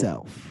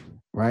yourself,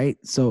 right?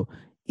 So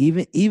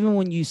even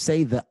when you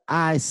say the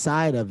I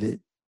side of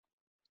it,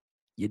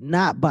 you're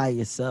not by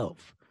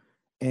yourself.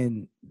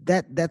 And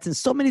that's in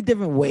so many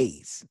different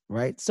ways,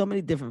 right? So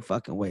many different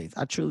fucking ways.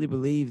 I truly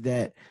believe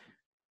that,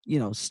 you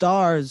know,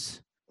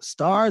 stars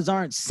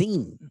aren't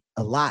seen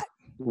a lot.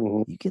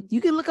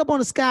 You can look up on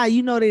the sky,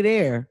 you know they're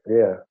there.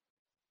 Yeah.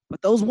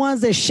 But those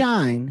ones that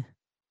shine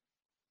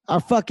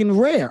are fucking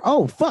rare.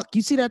 Oh, fuck.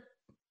 You see that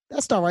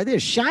star right there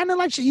shining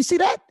like shit? You see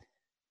that?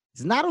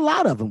 There's not a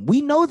lot of them.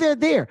 We know they're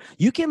there.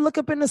 You can look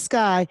up in the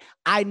sky.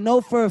 I know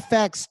for a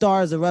fact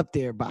stars are up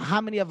there, but how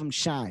many of them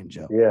shine,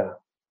 Joe? Yeah.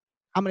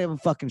 How many of them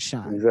fucking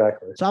shine?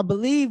 Exactly. So I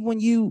believe when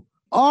you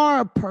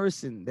are a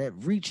person that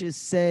reaches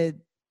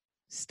said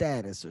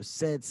status or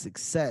said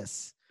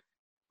success,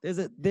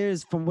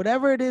 there's from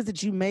whatever it is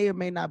that you may or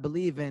may not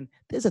believe in,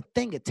 there's a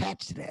thing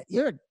attached to that.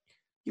 You're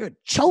a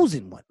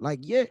chosen one. Like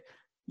you're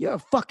a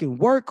fucking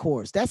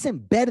workhorse. That's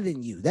embedded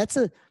in you. That's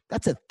a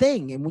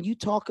thing. And when you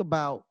talk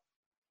about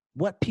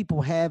what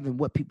people have and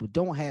what people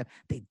don't have,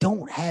 they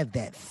don't have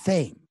that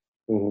thing.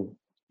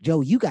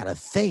 Joe, you got a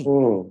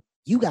thing.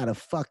 You got a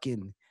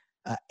fucking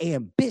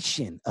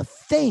ambition, a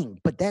thing,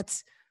 but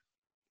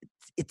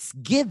it's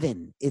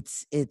given.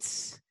 It's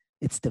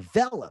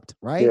developed,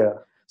 right? Yeah.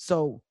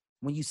 So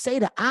when you say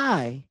the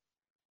I,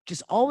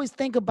 just always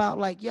think about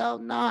like, yo,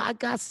 nah, I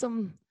got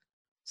some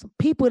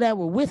people that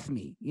were with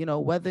me, you know,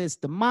 whether it's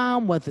the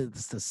mom, whether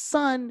it's the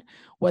son,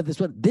 whether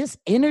it's this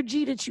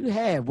energy that you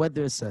have,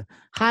 whether it's a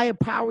higher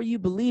power you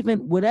believe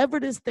in, whatever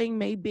this thing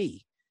may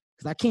be,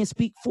 because I can't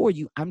speak for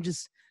you. I'm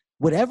just,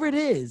 whatever it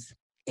is,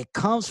 it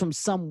comes from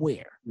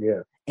somewhere.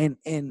 Yeah.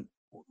 And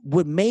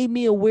what made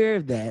me aware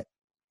of that,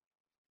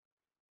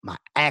 my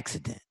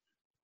accident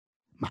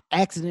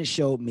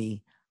showed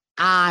me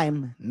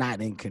I'm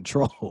not in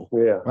control.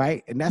 Yeah.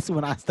 Right. And that's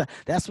when I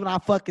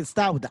fucking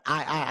stopped with the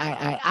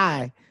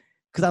I.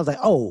 Because I was like,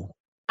 oh,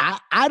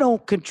 I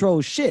don't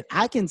control shit.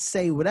 I can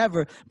say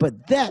whatever,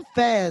 but that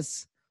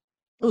fast,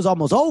 it was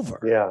almost over.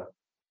 Yeah.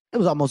 It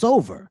was almost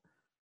over.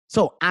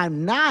 So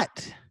I'm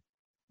not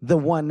the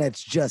one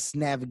that's just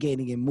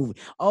navigating and moving.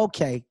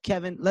 Okay,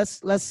 Kevin,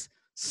 let's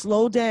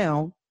slow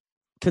down,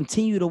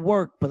 continue to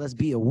work, but let's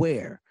be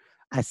aware.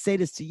 I say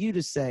this to you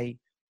to say,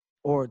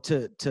 or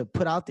to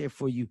put out there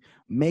for you,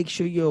 make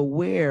sure you're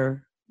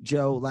aware,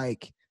 Joe,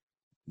 like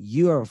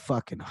you're a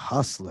fucking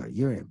hustler,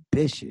 you're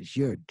ambitious,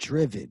 you're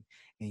driven,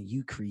 and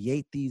you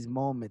create these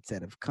moments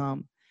that have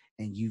come,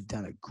 and you've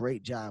done a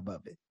great job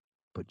of it.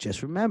 But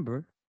just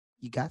remember,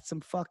 you got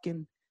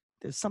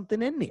there's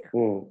something in there.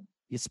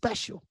 You're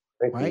special,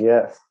 Thank right? you.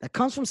 Yes. That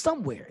comes from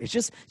somewhere. It's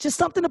just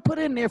something to put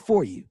in there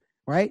for you,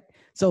 right?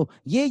 So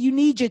yeah, you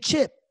need your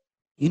chip.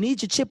 You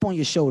need your chip on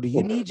your shoulder.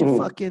 You need your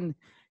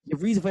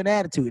reason for an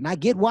attitude. And I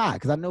get why,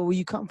 because I know where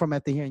you come from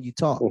after hearing you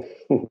talk.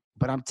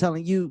 But I'm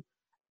telling you,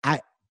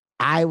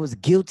 I was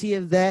guilty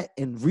of that,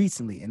 and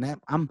recently, and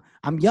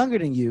I'm younger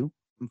than you.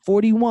 I'm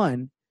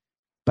 41,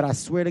 but I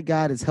swear to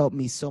God, it's helped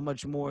me so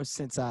much more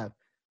since I've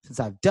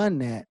done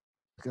that,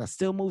 because I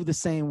still move the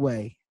same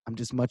way. I'm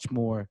just much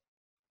more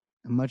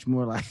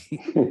like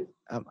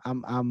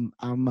I'm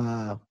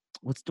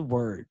what's the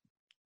word?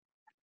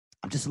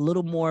 I'm just a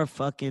little more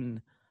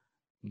fucking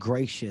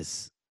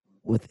gracious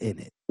within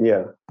it.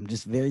 Yeah. I'm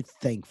just very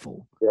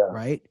thankful. Yeah.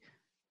 Right?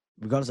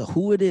 Regardless of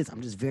who it is,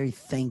 I'm just very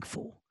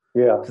thankful.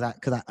 Yeah.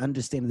 Because I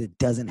understand that it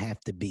doesn't have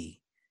to be.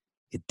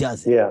 It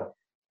doesn't. Yeah.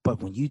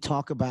 But when you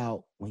talk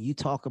about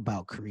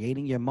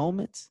creating your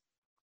moments,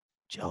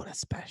 Joe,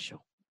 that's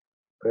special.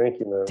 Thank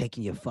you, man.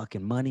 Taking your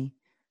fucking money,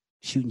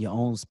 shooting your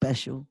own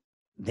special,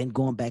 then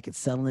going back and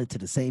selling it to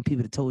the same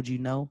people that told you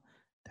no,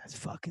 that's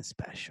fucking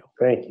special.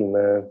 Thank you,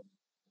 man.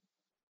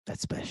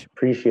 That's special.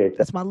 Appreciate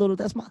that. That's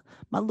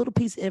my little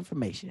piece of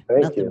information.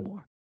 Thank Nothing you.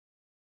 more.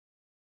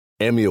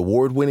 Emmy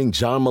award-winning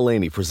John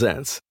Mulaney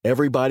presents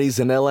Everybody's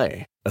in LA,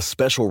 a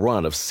special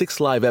run of 6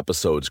 live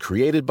episodes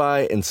created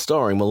by and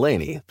starring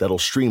Mulaney that'll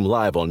stream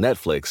live on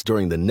Netflix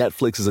during the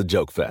Netflix is a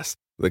Joke Fest.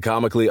 The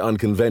comically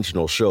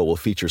unconventional show will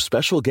feature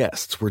special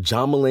guests where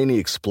John Mulaney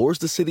explores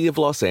the city of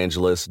Los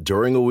Angeles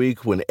during a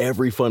week when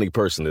every funny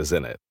person is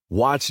in it.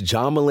 Watch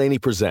John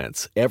Mulaney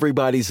Presents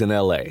Everybody's in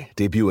LA,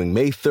 debuting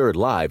May 3rd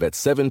live at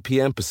 7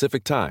 p.m.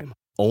 Pacific Time,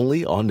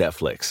 only on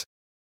Netflix.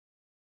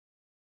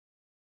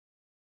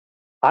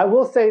 I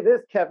will say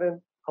this,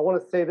 Kevin. I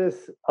want to say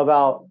this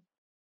about,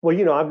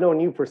 well, I've known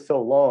you for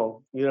so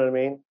long, you know what I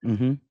mean?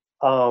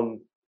 Mm-hmm.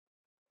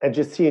 And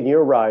just seeing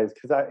your rise,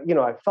 because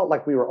I felt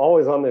like we were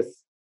always on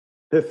this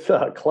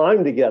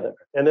climb together.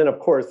 And then, of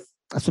course,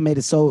 that's what made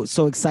it so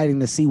exciting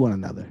to see one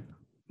another,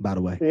 by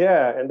the way.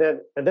 Yeah. And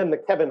then the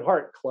Kevin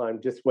Hart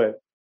climb just went,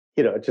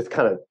 it just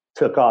kind of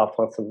took off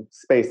on some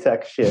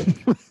SpaceX shit.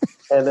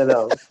 And then,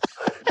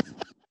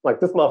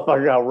 like, this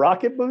motherfucker got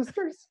rocket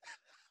boosters.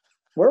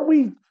 Weren't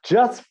we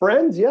just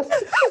friends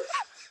yesterday?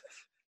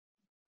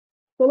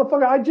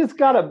 Motherfucker, I just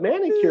got a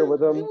manicure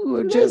with him. Me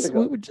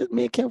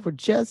and Kev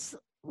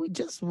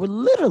were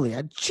literally,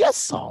 I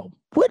just saw him.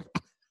 What?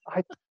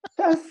 I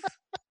just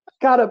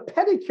got a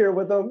pedicure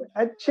with him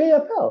at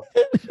JFL.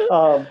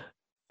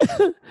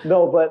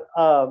 No, but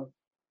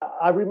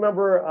I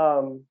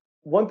remember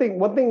one thing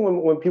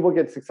when people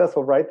get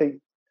successful, right? They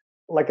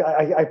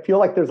I feel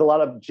like there's a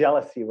lot of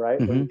jealousy, right?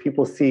 Mm-hmm. When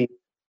people see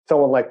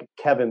someone like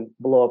Kevin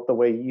blow up the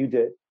way you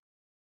did,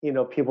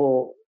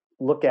 people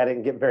look at it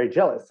and get very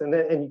jealous, and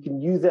you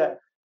can use that.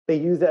 They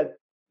use that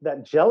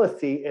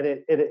jealousy, and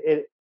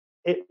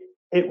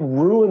it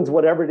ruins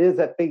whatever it is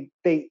that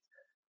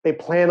they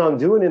plan on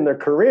doing in their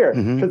career,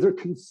 because they're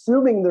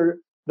consuming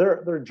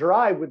their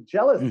drive with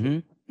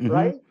jealousy,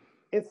 right?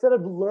 Instead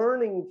of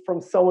learning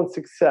from someone's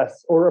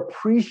success or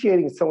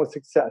appreciating someone's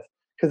success.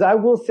 Because I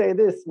will say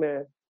this,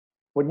 man,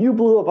 when you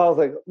blew up, I was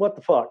like, what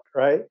the fuck,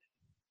 right?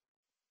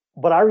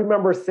 But I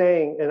remember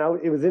saying, and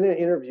it was in an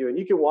interview, and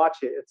you can watch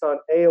it. It's on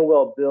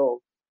AOL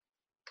Build.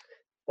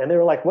 And they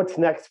were like, what's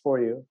next for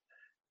you?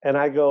 And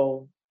I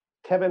go,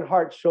 Kevin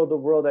Hart showed the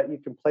world that you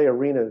can play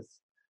arenas.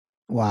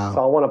 Wow.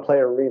 So I want to play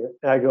arena.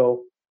 And I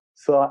go,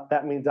 so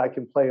that means I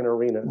can play an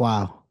arena.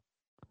 Wow.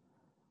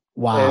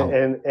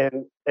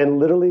 And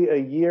literally a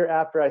year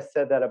after I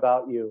said that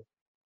about you,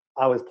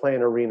 I was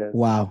playing arenas.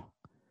 Wow.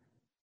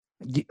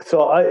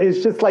 So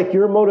it's just like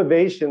your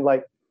motivation,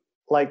 like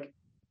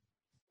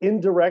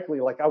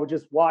indirectly, like I would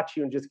just watch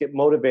you and just get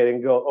motivated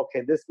and go,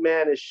 okay, this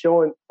man is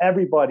showing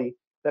everybody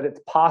that it's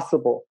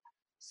possible.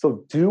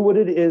 So do what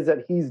it is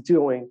that he's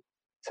doing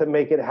to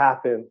make it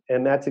happen.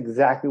 And that's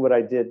exactly what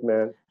I did,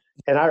 man.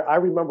 And I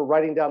remember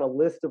writing down a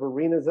list of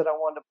arenas that I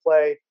wanted to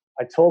play.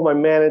 I told my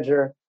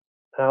manager,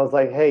 and I was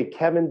like, hey,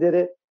 Kevin did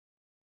it.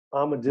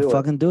 I'm going to do it.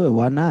 Fucking do it.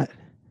 Why not?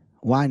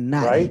 Why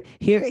not? Right?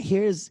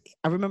 Here's,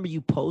 I remember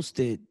you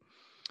posted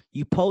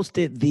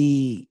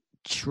the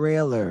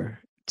trailer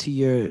to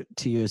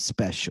your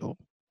special,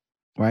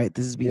 right?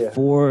 This is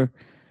before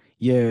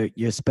your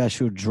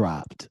special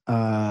dropped.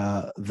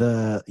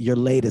 Your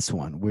latest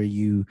one where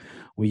you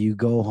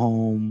go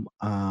home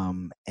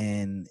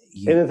and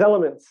you in his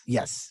elements.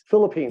 Yes.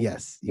 Philippines.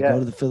 Yes. You go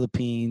to the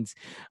Philippines.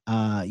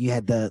 You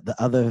had the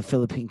other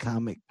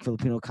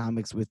Filipino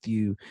comics with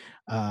you.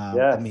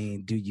 Yes. I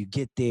mean, do you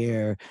get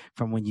there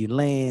from when you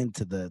land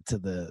to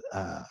the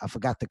I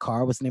forgot the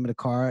car. What's the name of the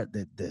car?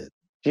 The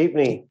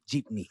Jeepney.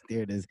 Jeepney,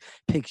 there it is.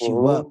 Picks you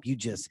Mhm. up.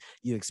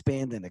 You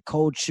expand in the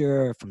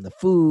culture from the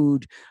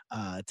food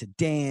to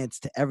dance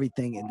to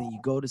everything, and then you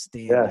go to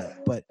stand up. Yes.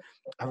 But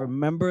I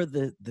remember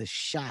the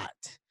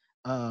shot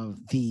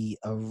of the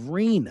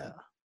arena,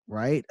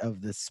 right,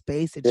 of the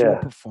space that you were Yeah.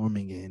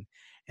 performing in,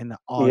 and the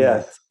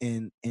audience,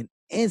 Yes. and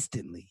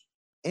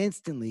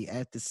instantly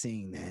after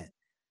seeing that,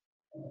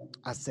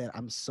 I said,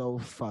 I'm so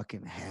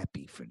fucking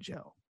happy for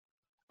Joe.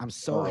 I'm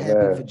so Oh, happy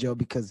for man. Joe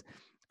because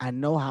I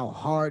know how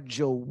hard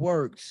Joe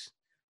works,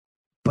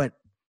 but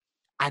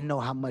I know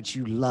how much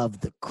you love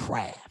the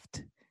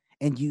craft.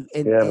 And you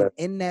and, Yeah, and man.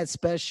 in that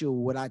special,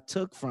 what I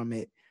took from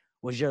it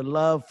was your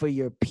love for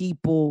your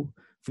people,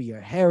 for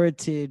your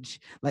heritage.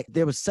 Like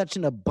there was such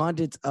an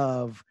abundance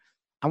of,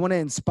 I want to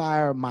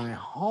inspire my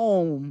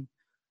home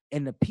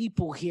and the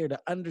people here to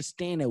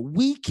understand that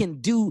we can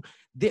do,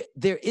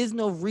 there is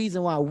no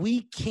reason why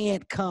we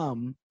can't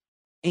come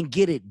and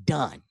get it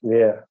done.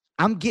 Yeah.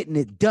 I'm getting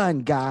it done,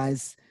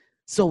 guys.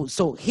 So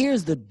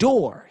here's the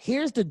door.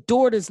 Here's the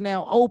door that's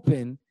now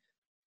open.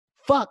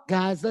 Fuck,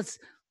 guys.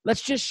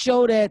 Let's just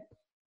show that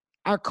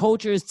our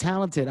culture is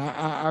talented.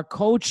 Our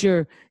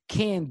culture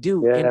can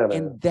do. Yeah, man.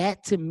 And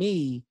that to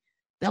me,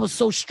 that was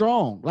so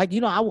strong. Like,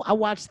 you know, I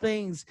watch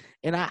things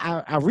and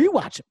I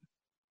rewatch them.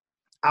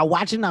 I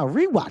watch it and I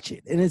rewatch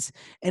it.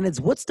 And it's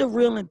what's the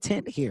real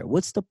intent here?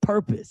 What's the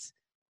purpose?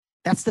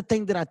 That's the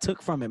thing that I took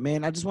from it,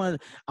 man. I want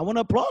to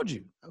applaud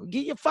you.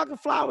 Get your fucking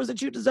flowers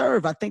that you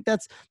deserve. I think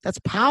that's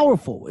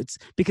powerful. It's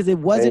because it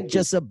wasn't Thank you.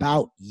 just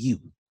about you.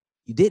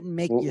 You didn't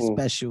make your Mm-mm.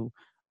 special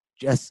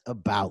just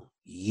about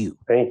you.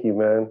 Thank you,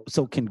 man.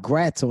 So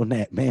congrats on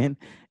that, man.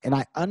 And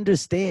I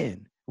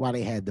understand why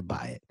they had to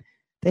buy it.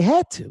 They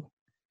had to.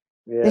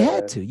 Yeah. They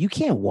had man. to. You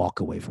can't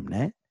walk away from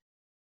that.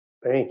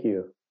 Thank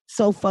you.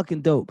 So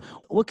fucking dope.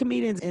 What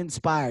comedians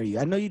inspire you?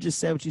 I know you just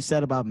said what you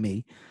said about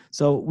me,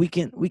 so we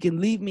can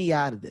leave me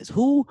out of this.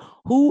 Who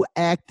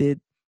acted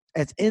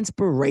as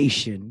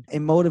inspiration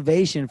and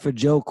motivation for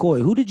Joe Coy?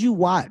 Who did you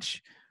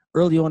watch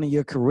early on in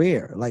your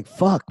career? Like,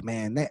 fuck,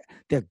 man,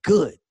 they're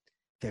good.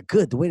 They're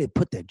good. The way they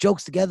put their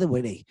jokes together, the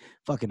way they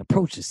fucking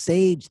approach the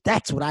stage.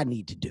 That's what I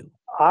need to do.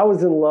 I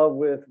was in love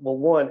with, well,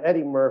 one,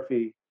 Eddie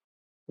Murphy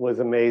was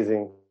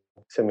amazing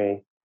to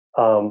me.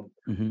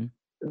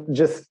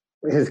 Just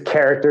his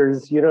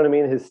characters, you know what I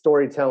mean? His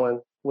storytelling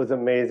was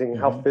amazing,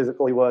 how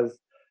physical he was.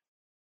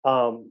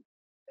 And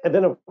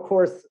then, of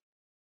course,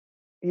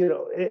 you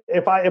know,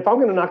 if I'm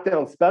going to knock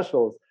down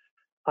specials,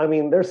 I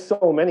mean, there's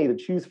so many to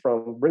choose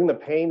from. Bring the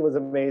Pain was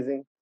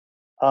amazing.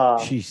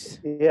 Jeez.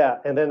 Yeah.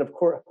 And then, of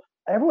course,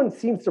 everyone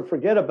seems to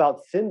forget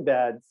about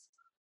Sinbad's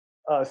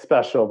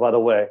special, by the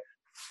way.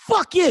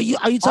 Fuck yeah!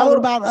 Are you talking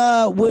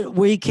about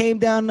where he came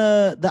down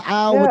the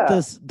aisle with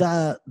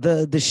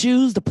the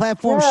shoes, the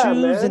platform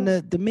shoes, man.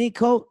 and the mink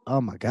coat?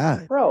 Oh my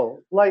god,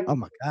 bro! Like, oh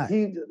my god,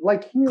 he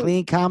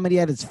clean comedy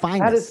at its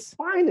finest. At its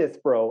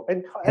finest, bro,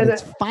 and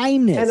its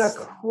finest, and a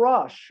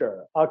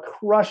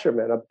crusher,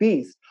 man, a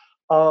beast.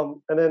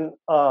 And then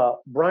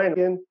Brian,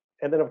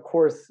 and then of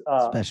course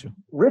special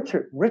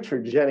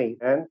Richard Jenny,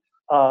 man.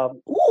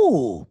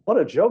 Ooh, what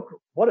a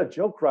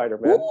joke writer,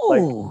 man.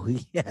 Ooh,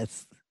 like,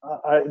 yes.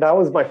 That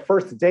was my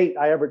first date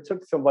I ever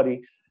took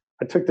somebody.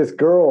 I took this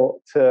girl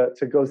to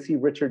go see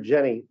Richard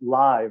Jenny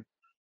live.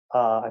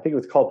 I think it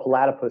was called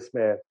Platypus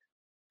Man.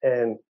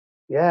 And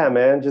yeah,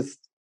 man, just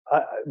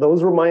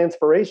those were my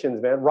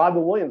inspirations, man.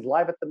 Robin Williams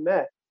live at the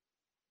Met.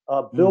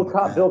 Bill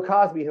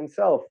Cosby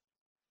himself.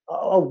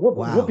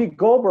 Whoopi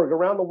Goldberg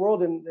around the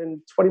world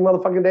in 20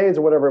 motherfucking days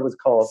or whatever it was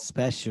called.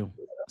 Special.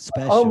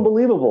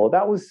 Unbelievable.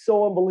 That was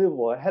so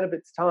unbelievable, ahead of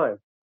its time.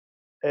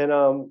 And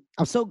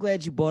I'm so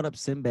glad you brought up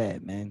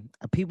Sinbad, man.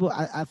 People,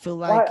 I feel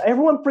like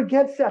everyone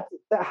forgets that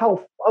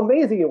how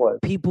amazing it was.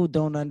 People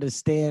don't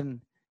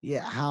understand,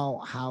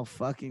 how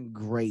fucking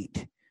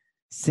great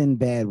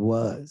Sinbad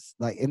was.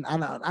 Like, and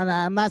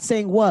I'm not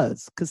saying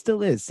was, because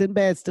still is.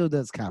 Sinbad still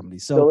does comedy,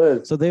 so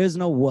there's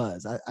no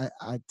was.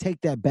 I take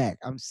that back.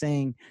 I'm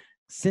saying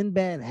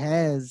Sinbad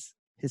has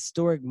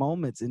historic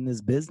moments in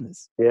this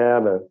business. Yeah,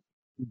 man.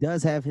 He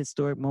does have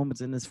historic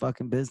moments in this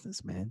fucking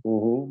business, man.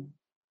 Mm-hmm.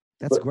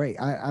 That's great.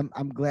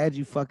 I'm glad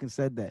you fucking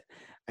said that.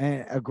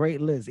 And a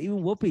great list.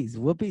 Even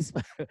Whoopi's,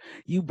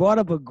 you brought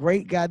up a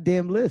great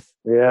goddamn list.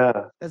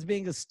 Yeah. That's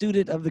being a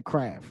student of the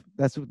craft.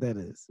 That's what that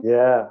is.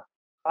 Yeah.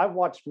 I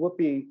watched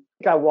Whoopi.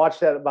 I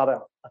watched that about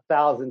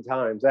 1,000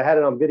 times. I had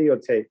it on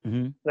videotape.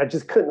 And I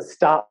just couldn't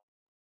stop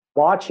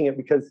watching it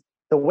because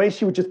the way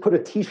she would just put a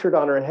t-shirt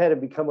on her head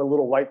and become a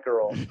little white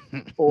girl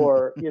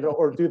or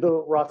do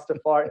the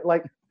Rastafari.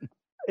 Like,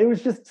 it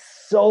was just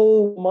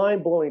so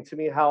mind-blowing to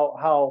me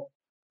how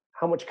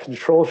much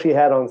control she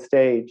had on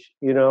stage,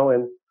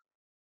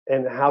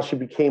 and how she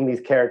became these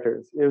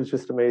characters. It was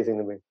just amazing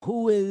to me.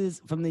 Who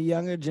is, from the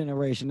younger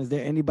generation, is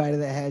there anybody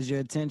that has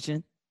your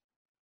attention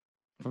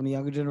from the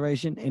younger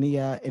generation? Any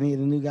of the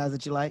new guys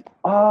that you like?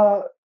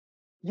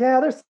 Yeah,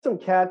 there's some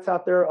cats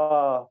out there.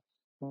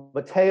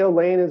 Mateo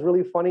Lane is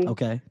really funny.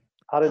 Okay.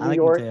 Out of New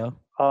York. Mateo.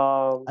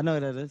 I know who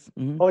that is.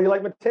 Oh, you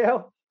like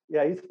Mateo?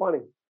 Yeah, he's funny.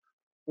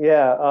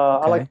 Yeah, I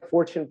Okay. like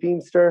Fortune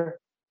Feimster.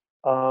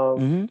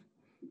 Mm-hmm.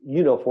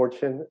 You know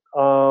Fortune.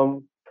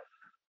 God,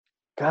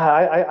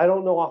 I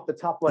don't know off the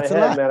top of my It's a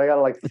head, lot. man. I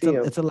gotta like It's see a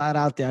him. it's a lot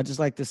out there. I just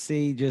like to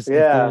see just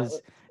Yeah, if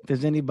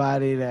there's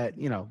anybody that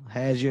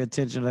has your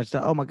attention. That's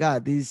oh my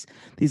God, these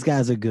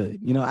guys are good.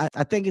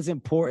 I think it's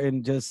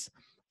important just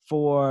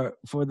for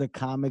the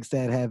comics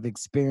that have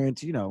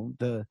experienced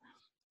the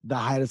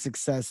height of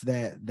success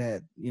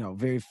that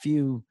very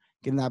few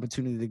get an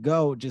opportunity to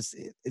go. It's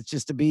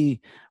just to be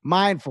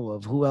mindful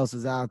of who else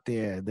is out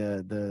there,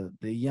 the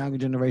younger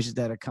generations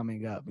that are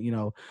coming up.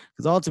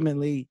 Because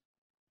ultimately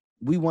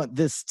we want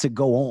this to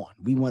go on.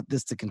 We want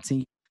this to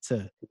continue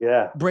to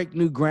yeah, break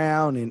new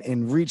ground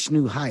and reach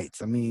new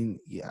heights. I mean,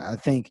 yeah, I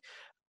think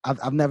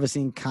I've never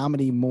seen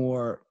comedy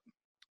more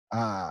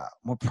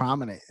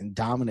prominent and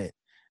dominant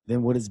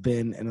than what it's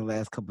been in the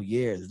last couple of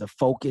years. The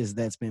focus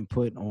that's been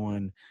put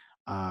on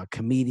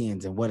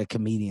comedians and what a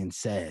comedian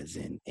says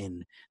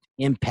and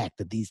impact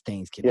that these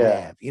things can Yeah.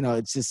 have.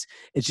 It's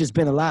just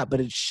been a lot, but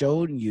it's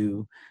shown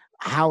you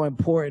how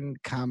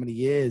important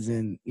comedy is,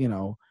 and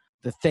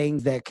the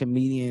things that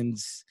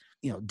comedians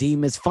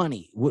deem as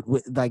funny.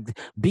 Like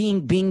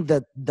being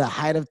the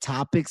height of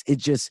topics, it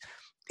just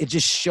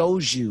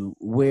shows you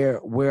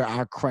where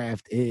our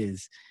craft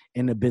is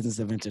in the business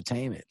of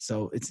entertainment.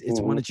 So it's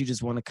one that you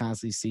just want to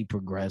constantly see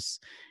progress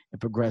in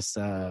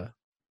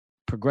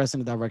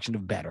the direction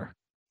of better.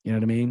 You know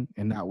what I mean?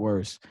 And not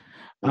worse.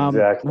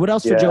 Exactly. What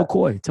else for Yeah. Joe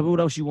Coy? Tell me what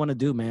else you want to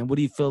do, man. What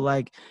do you feel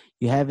like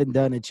you haven't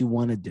done that you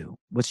want to do?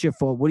 What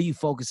are you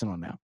focusing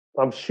on now?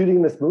 I'm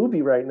shooting this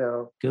movie right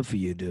now. Good for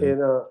you, dude. And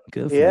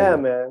Good for yeah,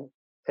 you. man.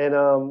 And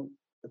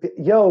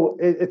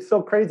it's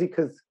so crazy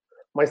because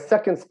my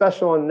second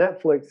special on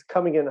Netflix,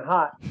 Coming in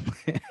Hot,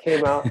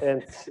 came out,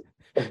 and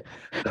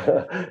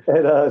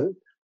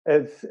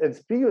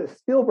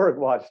Spielberg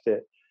watched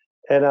it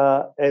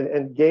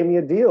and gave me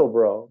a deal,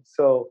 bro.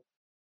 So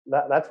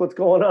that's what's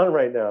going on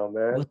right now,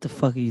 man. What the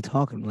fuck are you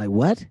talking? Like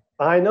what?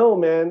 I know,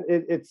 man.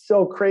 It's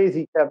so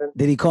crazy, Kevin.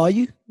 Did he call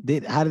you?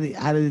 How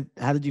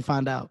did you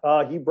find out?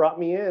 He brought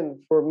me in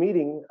for a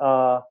meeting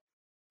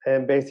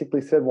and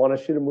basically said, "Want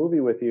to shoot a movie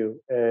with you?"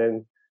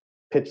 and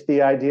pitched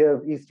the idea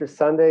of Easter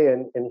Sunday,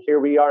 and here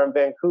we are in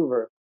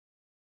Vancouver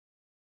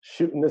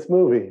shooting this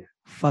movie.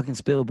 Fucking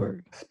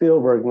Spielberg,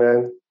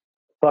 man,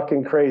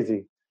 fucking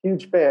crazy.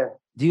 Huge fan.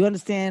 Do you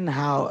understand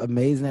how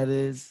amazing that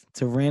is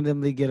to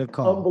randomly get a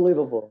call?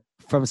 Unbelievable.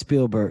 From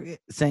Spielberg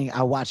saying,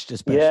 "I watched the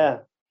special." Yeah,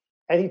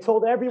 and he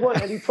told everyone,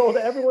 at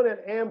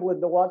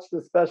Amblin to watch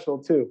the special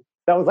too.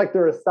 That was like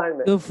their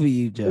assignment. Good for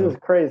you, Joe. It was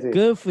crazy.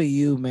 Good for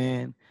you,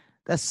 man.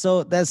 That's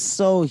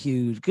so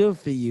huge. Good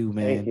for you,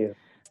 man. Thank you.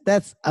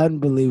 That's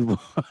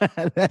unbelievable.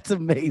 That's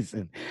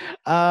amazing.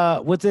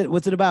 What's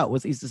it about?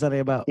 What's Easter Sunday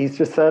about?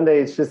 Easter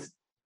Sunday, it's just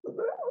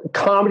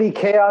comedy,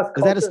 chaos.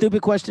 Is that a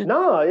stupid question?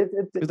 No, is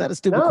that a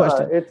stupid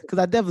question? Because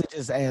I definitely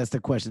just asked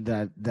a question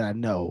that I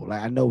know.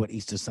 Like I know what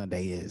Easter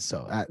Sunday is.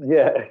 So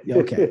yeah.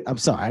 Okay. I'm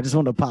sorry. I just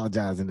want to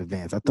apologize in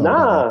advance. I thought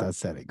about it. I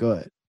said it. Go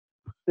ahead.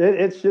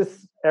 It's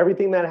just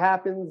everything that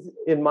happens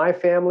in my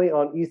family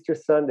on Easter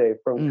Sunday,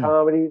 from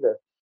comedy, the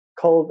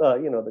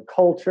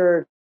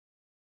culture,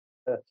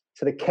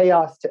 to the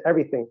chaos, to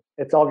everything.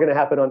 It's all going to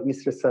happen on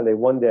Easter Sunday,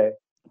 one day.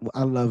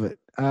 I love it.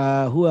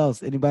 Who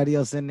else? Anybody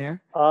else in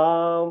there?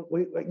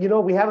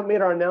 We haven't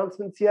made our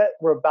announcements yet.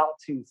 We're about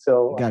to.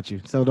 So got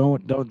you. So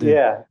don't do.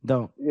 Yeah.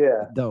 Don't.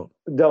 Yeah. Don't.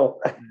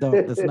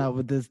 That's not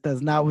what this.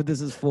 That's not what this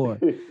is for.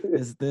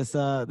 This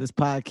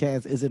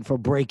podcast isn't for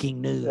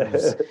breaking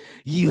news.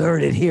 You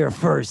heard it here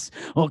first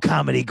on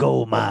Comedy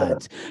Gold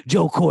Mines.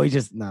 Joe Coy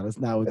that's not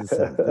what this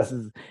is. This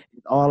is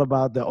all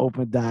about the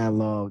open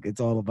dialogue.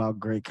 It's all about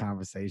great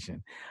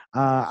conversation.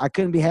 I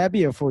couldn't be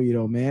happier for you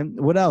though, man.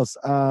 What else?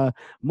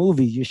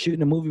 Movie. You're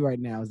shooting a movie right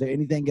now. Is there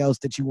anything else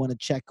that you want to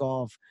check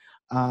off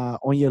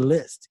on your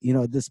list?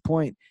 At this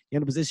point, you're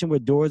in a position where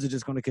doors are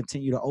just going to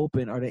continue to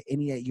open. Are there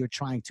any that you're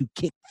trying to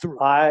kick through?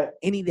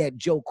 Any that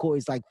Joe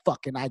Coy's like,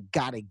 fucking, I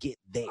gotta get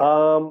there?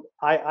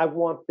 I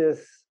want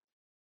this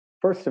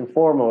first and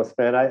foremost,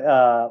 man.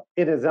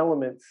 In His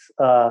Elements,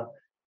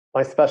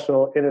 my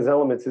special In His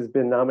Elements has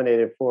been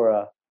nominated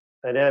for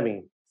an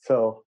Emmy.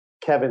 So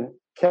Kevin,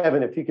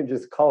 if you can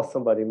just call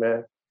somebody,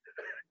 man.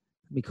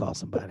 Let me call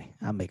somebody.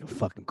 I'll make a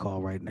fucking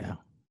call right now.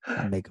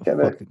 Make a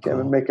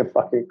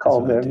fucking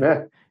call,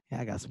 man.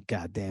 Yeah, I got some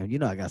goddamn.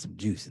 I got some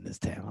juice in this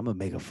town. I'm gonna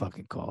make a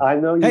fucking call. I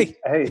know you.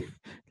 Hey,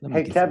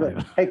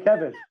 Kevin. Hey,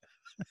 Kevin.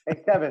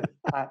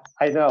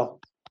 I know.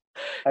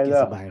 Get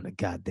somebody on the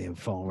goddamn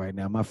phone right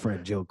now. My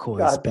friend Joe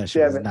Coy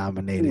special is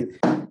nominated.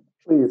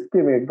 Please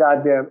give me a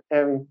goddamn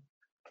Emmy,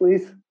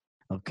 please.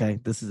 Okay,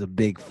 this is a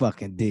big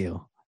fucking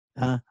deal,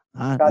 huh?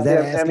 Is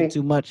that asking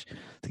too much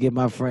to give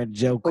my friend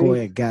Joe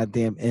Coy a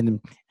goddamn Emmy?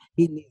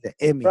 He needs an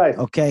Emmy, right.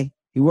 Okay?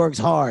 He works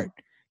hard.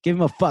 Give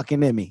him a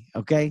fucking Emmy,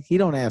 okay? He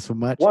don't ask for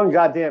much. One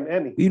goddamn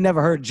Emmy. You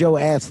never heard Joe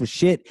ask for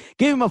shit.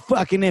 Give him a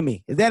fucking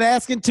Emmy. Is that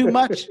asking too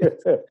much?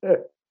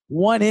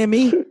 One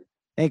Emmy?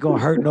 Ain't gonna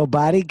hurt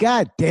nobody.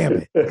 God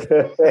damn it.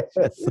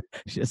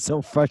 Just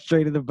so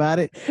frustrated about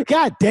it.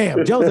 God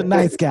damn, Joe's a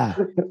nice guy.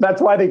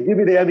 That's why they give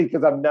me the Emmy,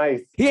 because I'm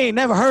nice. He ain't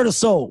never hurt a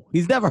soul.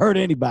 He's never hurt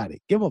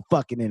anybody. Give him a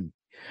fucking Emmy.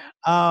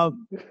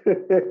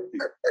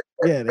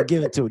 Yeah, they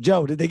give it to him.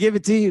 Joe, did they give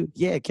it to you?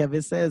 Yeah, Kevin,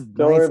 it says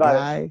nice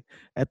guy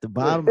at the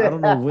bottom. I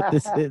don't know what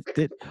this is.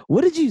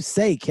 What did you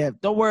say,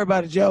 Kev? Don't worry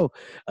about it, Joe.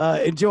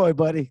 Enjoy,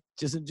 buddy.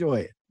 Just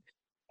enjoy it.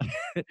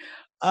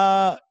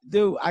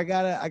 Dude, I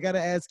gotta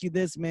ask you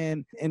this,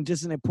 man, and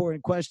just an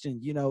important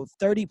question.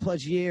 30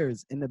 plus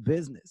years in the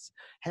business.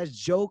 Has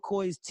Joe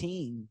Coy's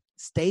team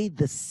stayed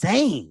the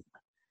same,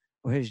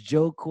 or has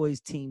Joe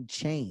Coy's team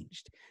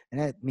changed? And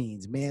that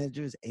means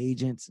managers,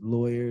 agents,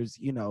 lawyers.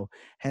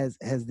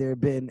 Has there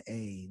been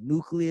a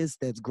nucleus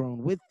that's grown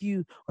with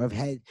you, or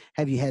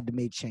have you had to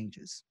make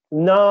changes?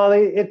 No,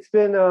 it's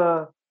been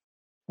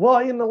well,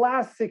 in the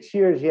last 6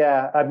 years,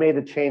 yeah, I've made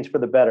a change for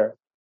the better.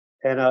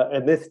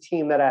 And this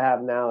team that I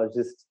have now is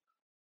just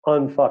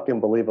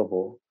unfucking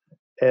believable.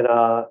 And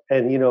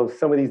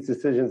some of these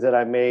decisions that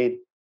I made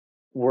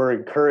were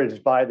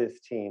encouraged by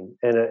this team.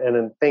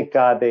 And thank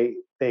God they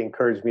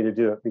encouraged me to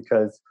do it,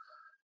 because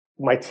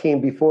my team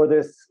before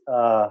this,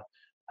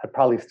 I'd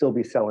probably still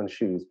be selling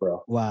shoes,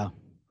 bro. Wow.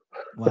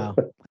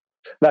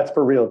 That's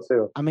for real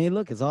too. I mean,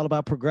 look, it's all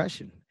about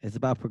progression. It's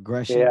about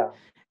progression. Yeah.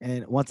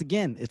 And once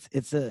again,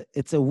 it's a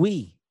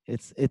we.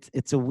 It's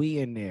a we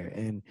in there.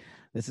 And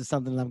this is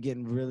something that I'm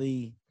getting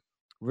really,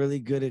 really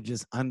good at,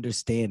 just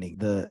understanding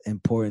the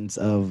importance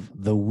of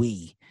the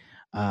we,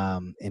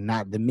 and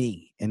not the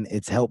me. And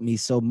it's helped me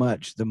so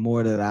much the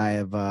more that I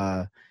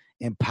have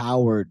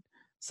empowered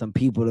some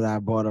people that I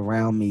brought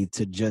around me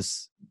to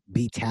just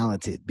be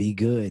talented, be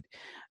good.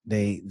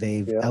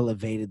 They've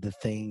elevated the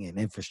thing and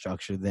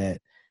infrastructure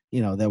that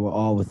we're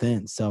all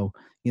within. So,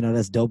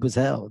 that's dope as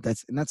hell.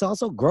 That's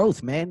also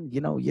growth, man.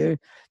 You're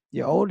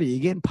older, you're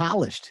getting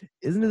polished.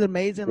 Isn't it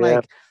amazing? Yeah.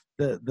 Like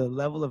the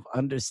level of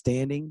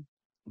understanding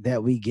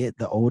that we get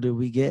the older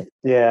we get.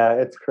 Yeah,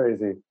 it's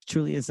crazy. It's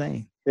truly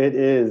insane. It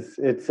is.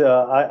 It's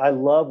I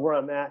love where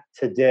I'm at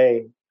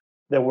today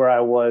than where I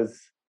was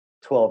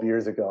 12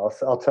 years ago.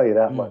 I'll tell you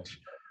that much.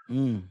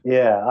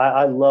 Yeah,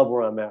 I love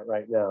where I'm at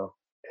right now.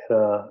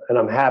 And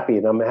I'm happy.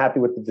 And I'm happy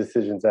with the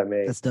decisions I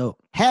made. That's dope.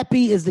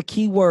 Happy is the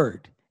key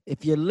word.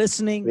 If you're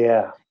listening,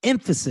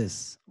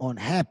 emphasis on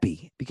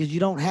happy, because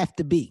you don't have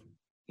to be.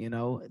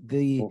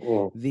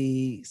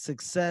 The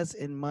success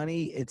in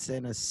money, it's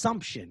an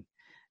assumption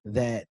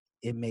that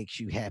it makes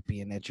you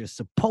happy and that you're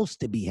supposed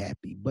to be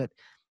happy, but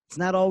it's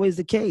not always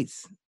the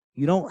case.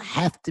 You don't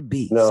have to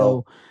be. No.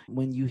 So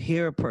when you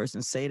hear a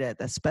person say that,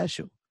 that's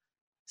special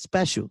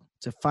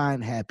to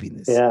find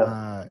happiness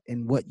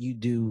in what you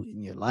do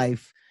in your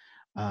life,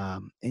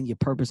 in your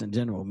purpose in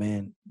general,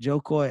 man.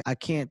 Joe Coy, I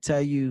can't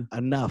tell you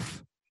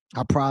enough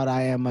how proud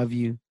I am of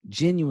you.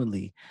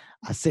 Genuinely,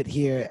 I sit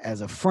here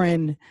as a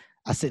friend.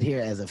 I sit here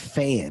as a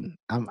fan.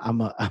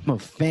 I'm a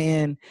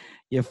fan.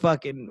 You're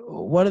fucking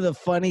one of the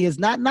funniest,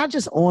 not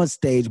just on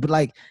stage, but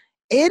like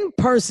in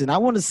person. I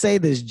want to say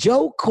this.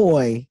 Joe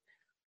Coy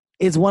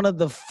is one of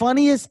the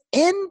funniest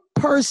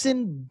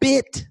in-person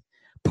bit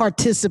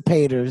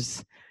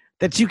participators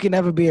that you can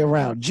ever be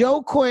around.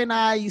 Joe Coy and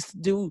I used to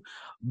do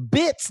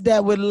bits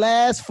that would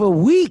last for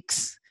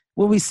weeks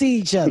when we see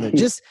each other.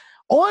 Just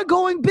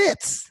ongoing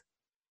bits.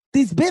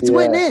 These bits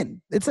went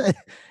in.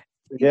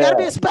 You gotta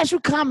be a special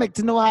comic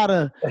to know how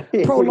to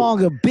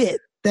prolong a bit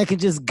that can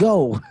just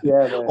go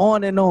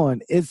on and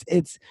on.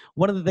 It's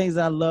one of the things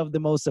I love the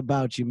most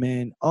about you,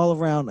 man. All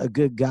around a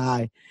good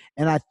guy.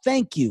 And I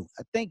thank you.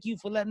 I thank you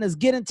for letting us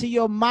get into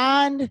your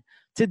mind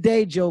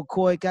today, Joe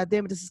Coy. God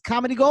damn it, this is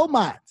Comedy Gold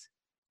Mines.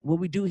 What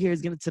we do here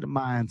is get into the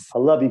minds. I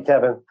love you,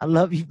 Kevin. I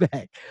love you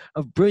back.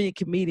 Of brilliant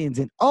comedians.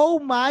 And oh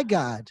my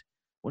God,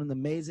 what an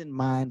amazing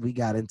mind we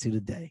got into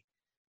today.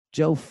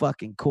 Joe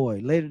fucking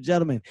Coy. Ladies and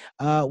gentlemen,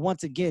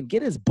 once again,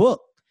 get his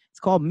book. It's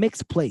called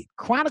Mixed Plate,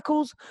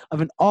 Chronicles of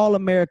an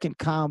All-American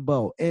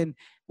Combo. And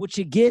what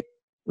you get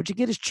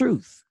is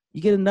truth.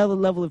 You get another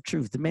level of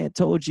truth. The man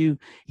told you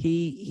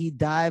he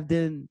dived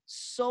in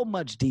so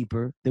much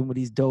deeper than what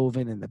he's dove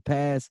in the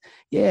past.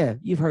 Yeah,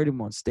 you've heard him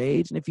on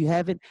stage. And if you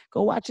haven't,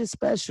 go watch his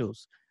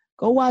specials.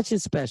 Go watch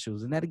his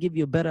specials, and that'll give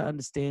you a better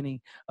understanding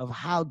of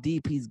how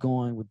deep he's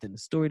going within the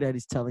story that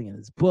he's telling in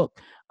his book.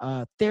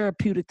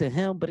 Therapeutic to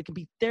him, but it can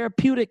be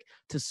therapeutic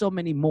to so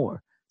many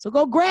more. So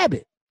go grab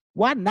it.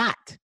 Why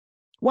not?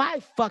 Why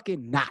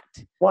fucking not?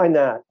 Why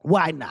not?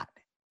 Why not?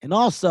 And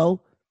also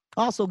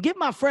give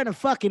my friend a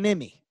fucking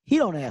Emmy. He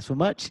don't ask for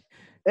much.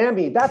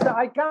 Emmy,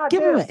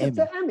 give him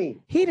an Emmy.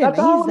 He's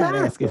not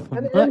asking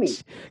for much. Emmy.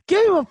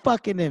 Give him a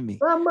fucking Emmy.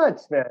 Not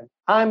much, man.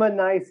 I'm a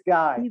nice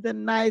guy. He's a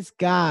nice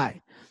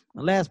guy.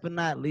 And last but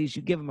not least,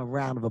 you give him a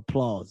round of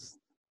applause.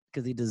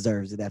 because he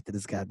deserves it after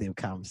this goddamn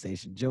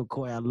conversation. Joe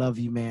Coy, I love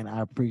you, man.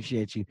 I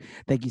appreciate you.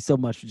 Thank you so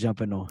much for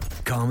jumping on.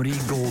 Comedy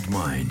Gold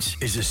Mines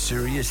is a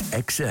Sirius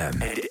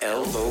XM and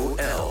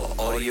LOL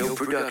audio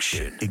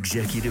production.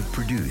 Executive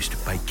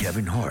produced by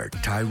Kevin Hart,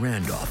 Ty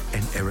Randolph,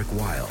 and Eric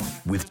Weil.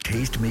 With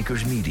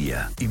Tastemakers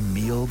Media,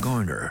 Emil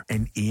Garner,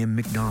 and Ian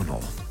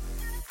McDonald.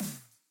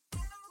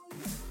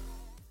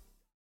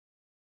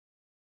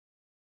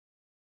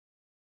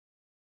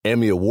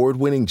 Emmy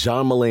award-winning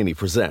John Mulaney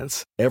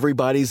presents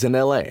Everybody's in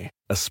L.A.,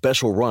 a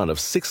special run of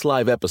 6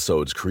 live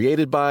episodes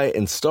created by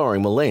and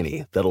starring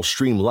Mulaney that'll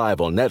stream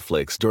live on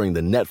Netflix during the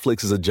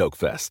Netflix is a Joke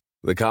Fest.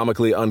 The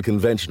comically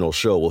unconventional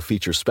show will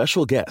feature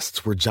special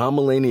guests where John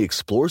Mulaney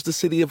explores the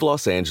city of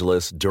Los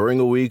Angeles during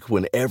a week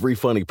when every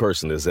funny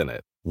person is in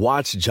it.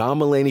 Watch John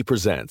Mulaney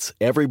Presents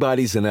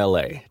Everybody's in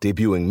L.A.,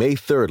 debuting May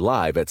 3rd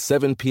live at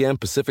 7 p.m.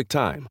 Pacific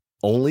Time,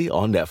 only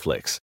on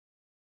Netflix.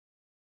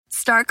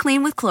 Start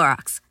clean with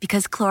Clorox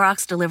because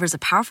Clorox delivers a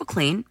powerful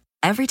clean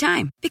every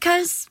time.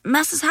 Because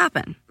messes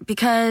happen.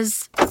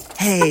 Because...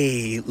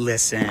 Hey,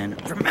 listen.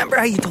 Remember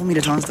how you told me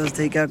to toss those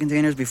takeout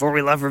containers before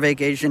we left for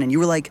vacation? And you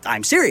were like,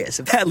 I'm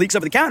serious. If that leaks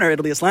over the counter,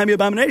 it'll be a slimy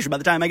abomination by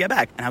the time I get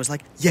back. And I was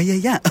like,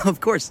 yeah,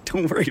 of course.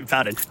 Don't worry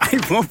about it. I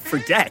won't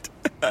forget.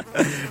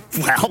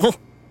 Well...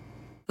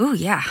 Ooh,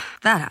 yeah,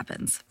 that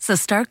happens. So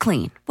start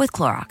clean with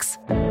Clorox.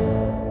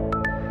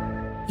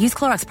 Use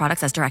Clorox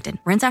products as directed.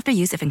 Rinse after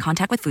use if in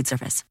contact with food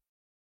surface.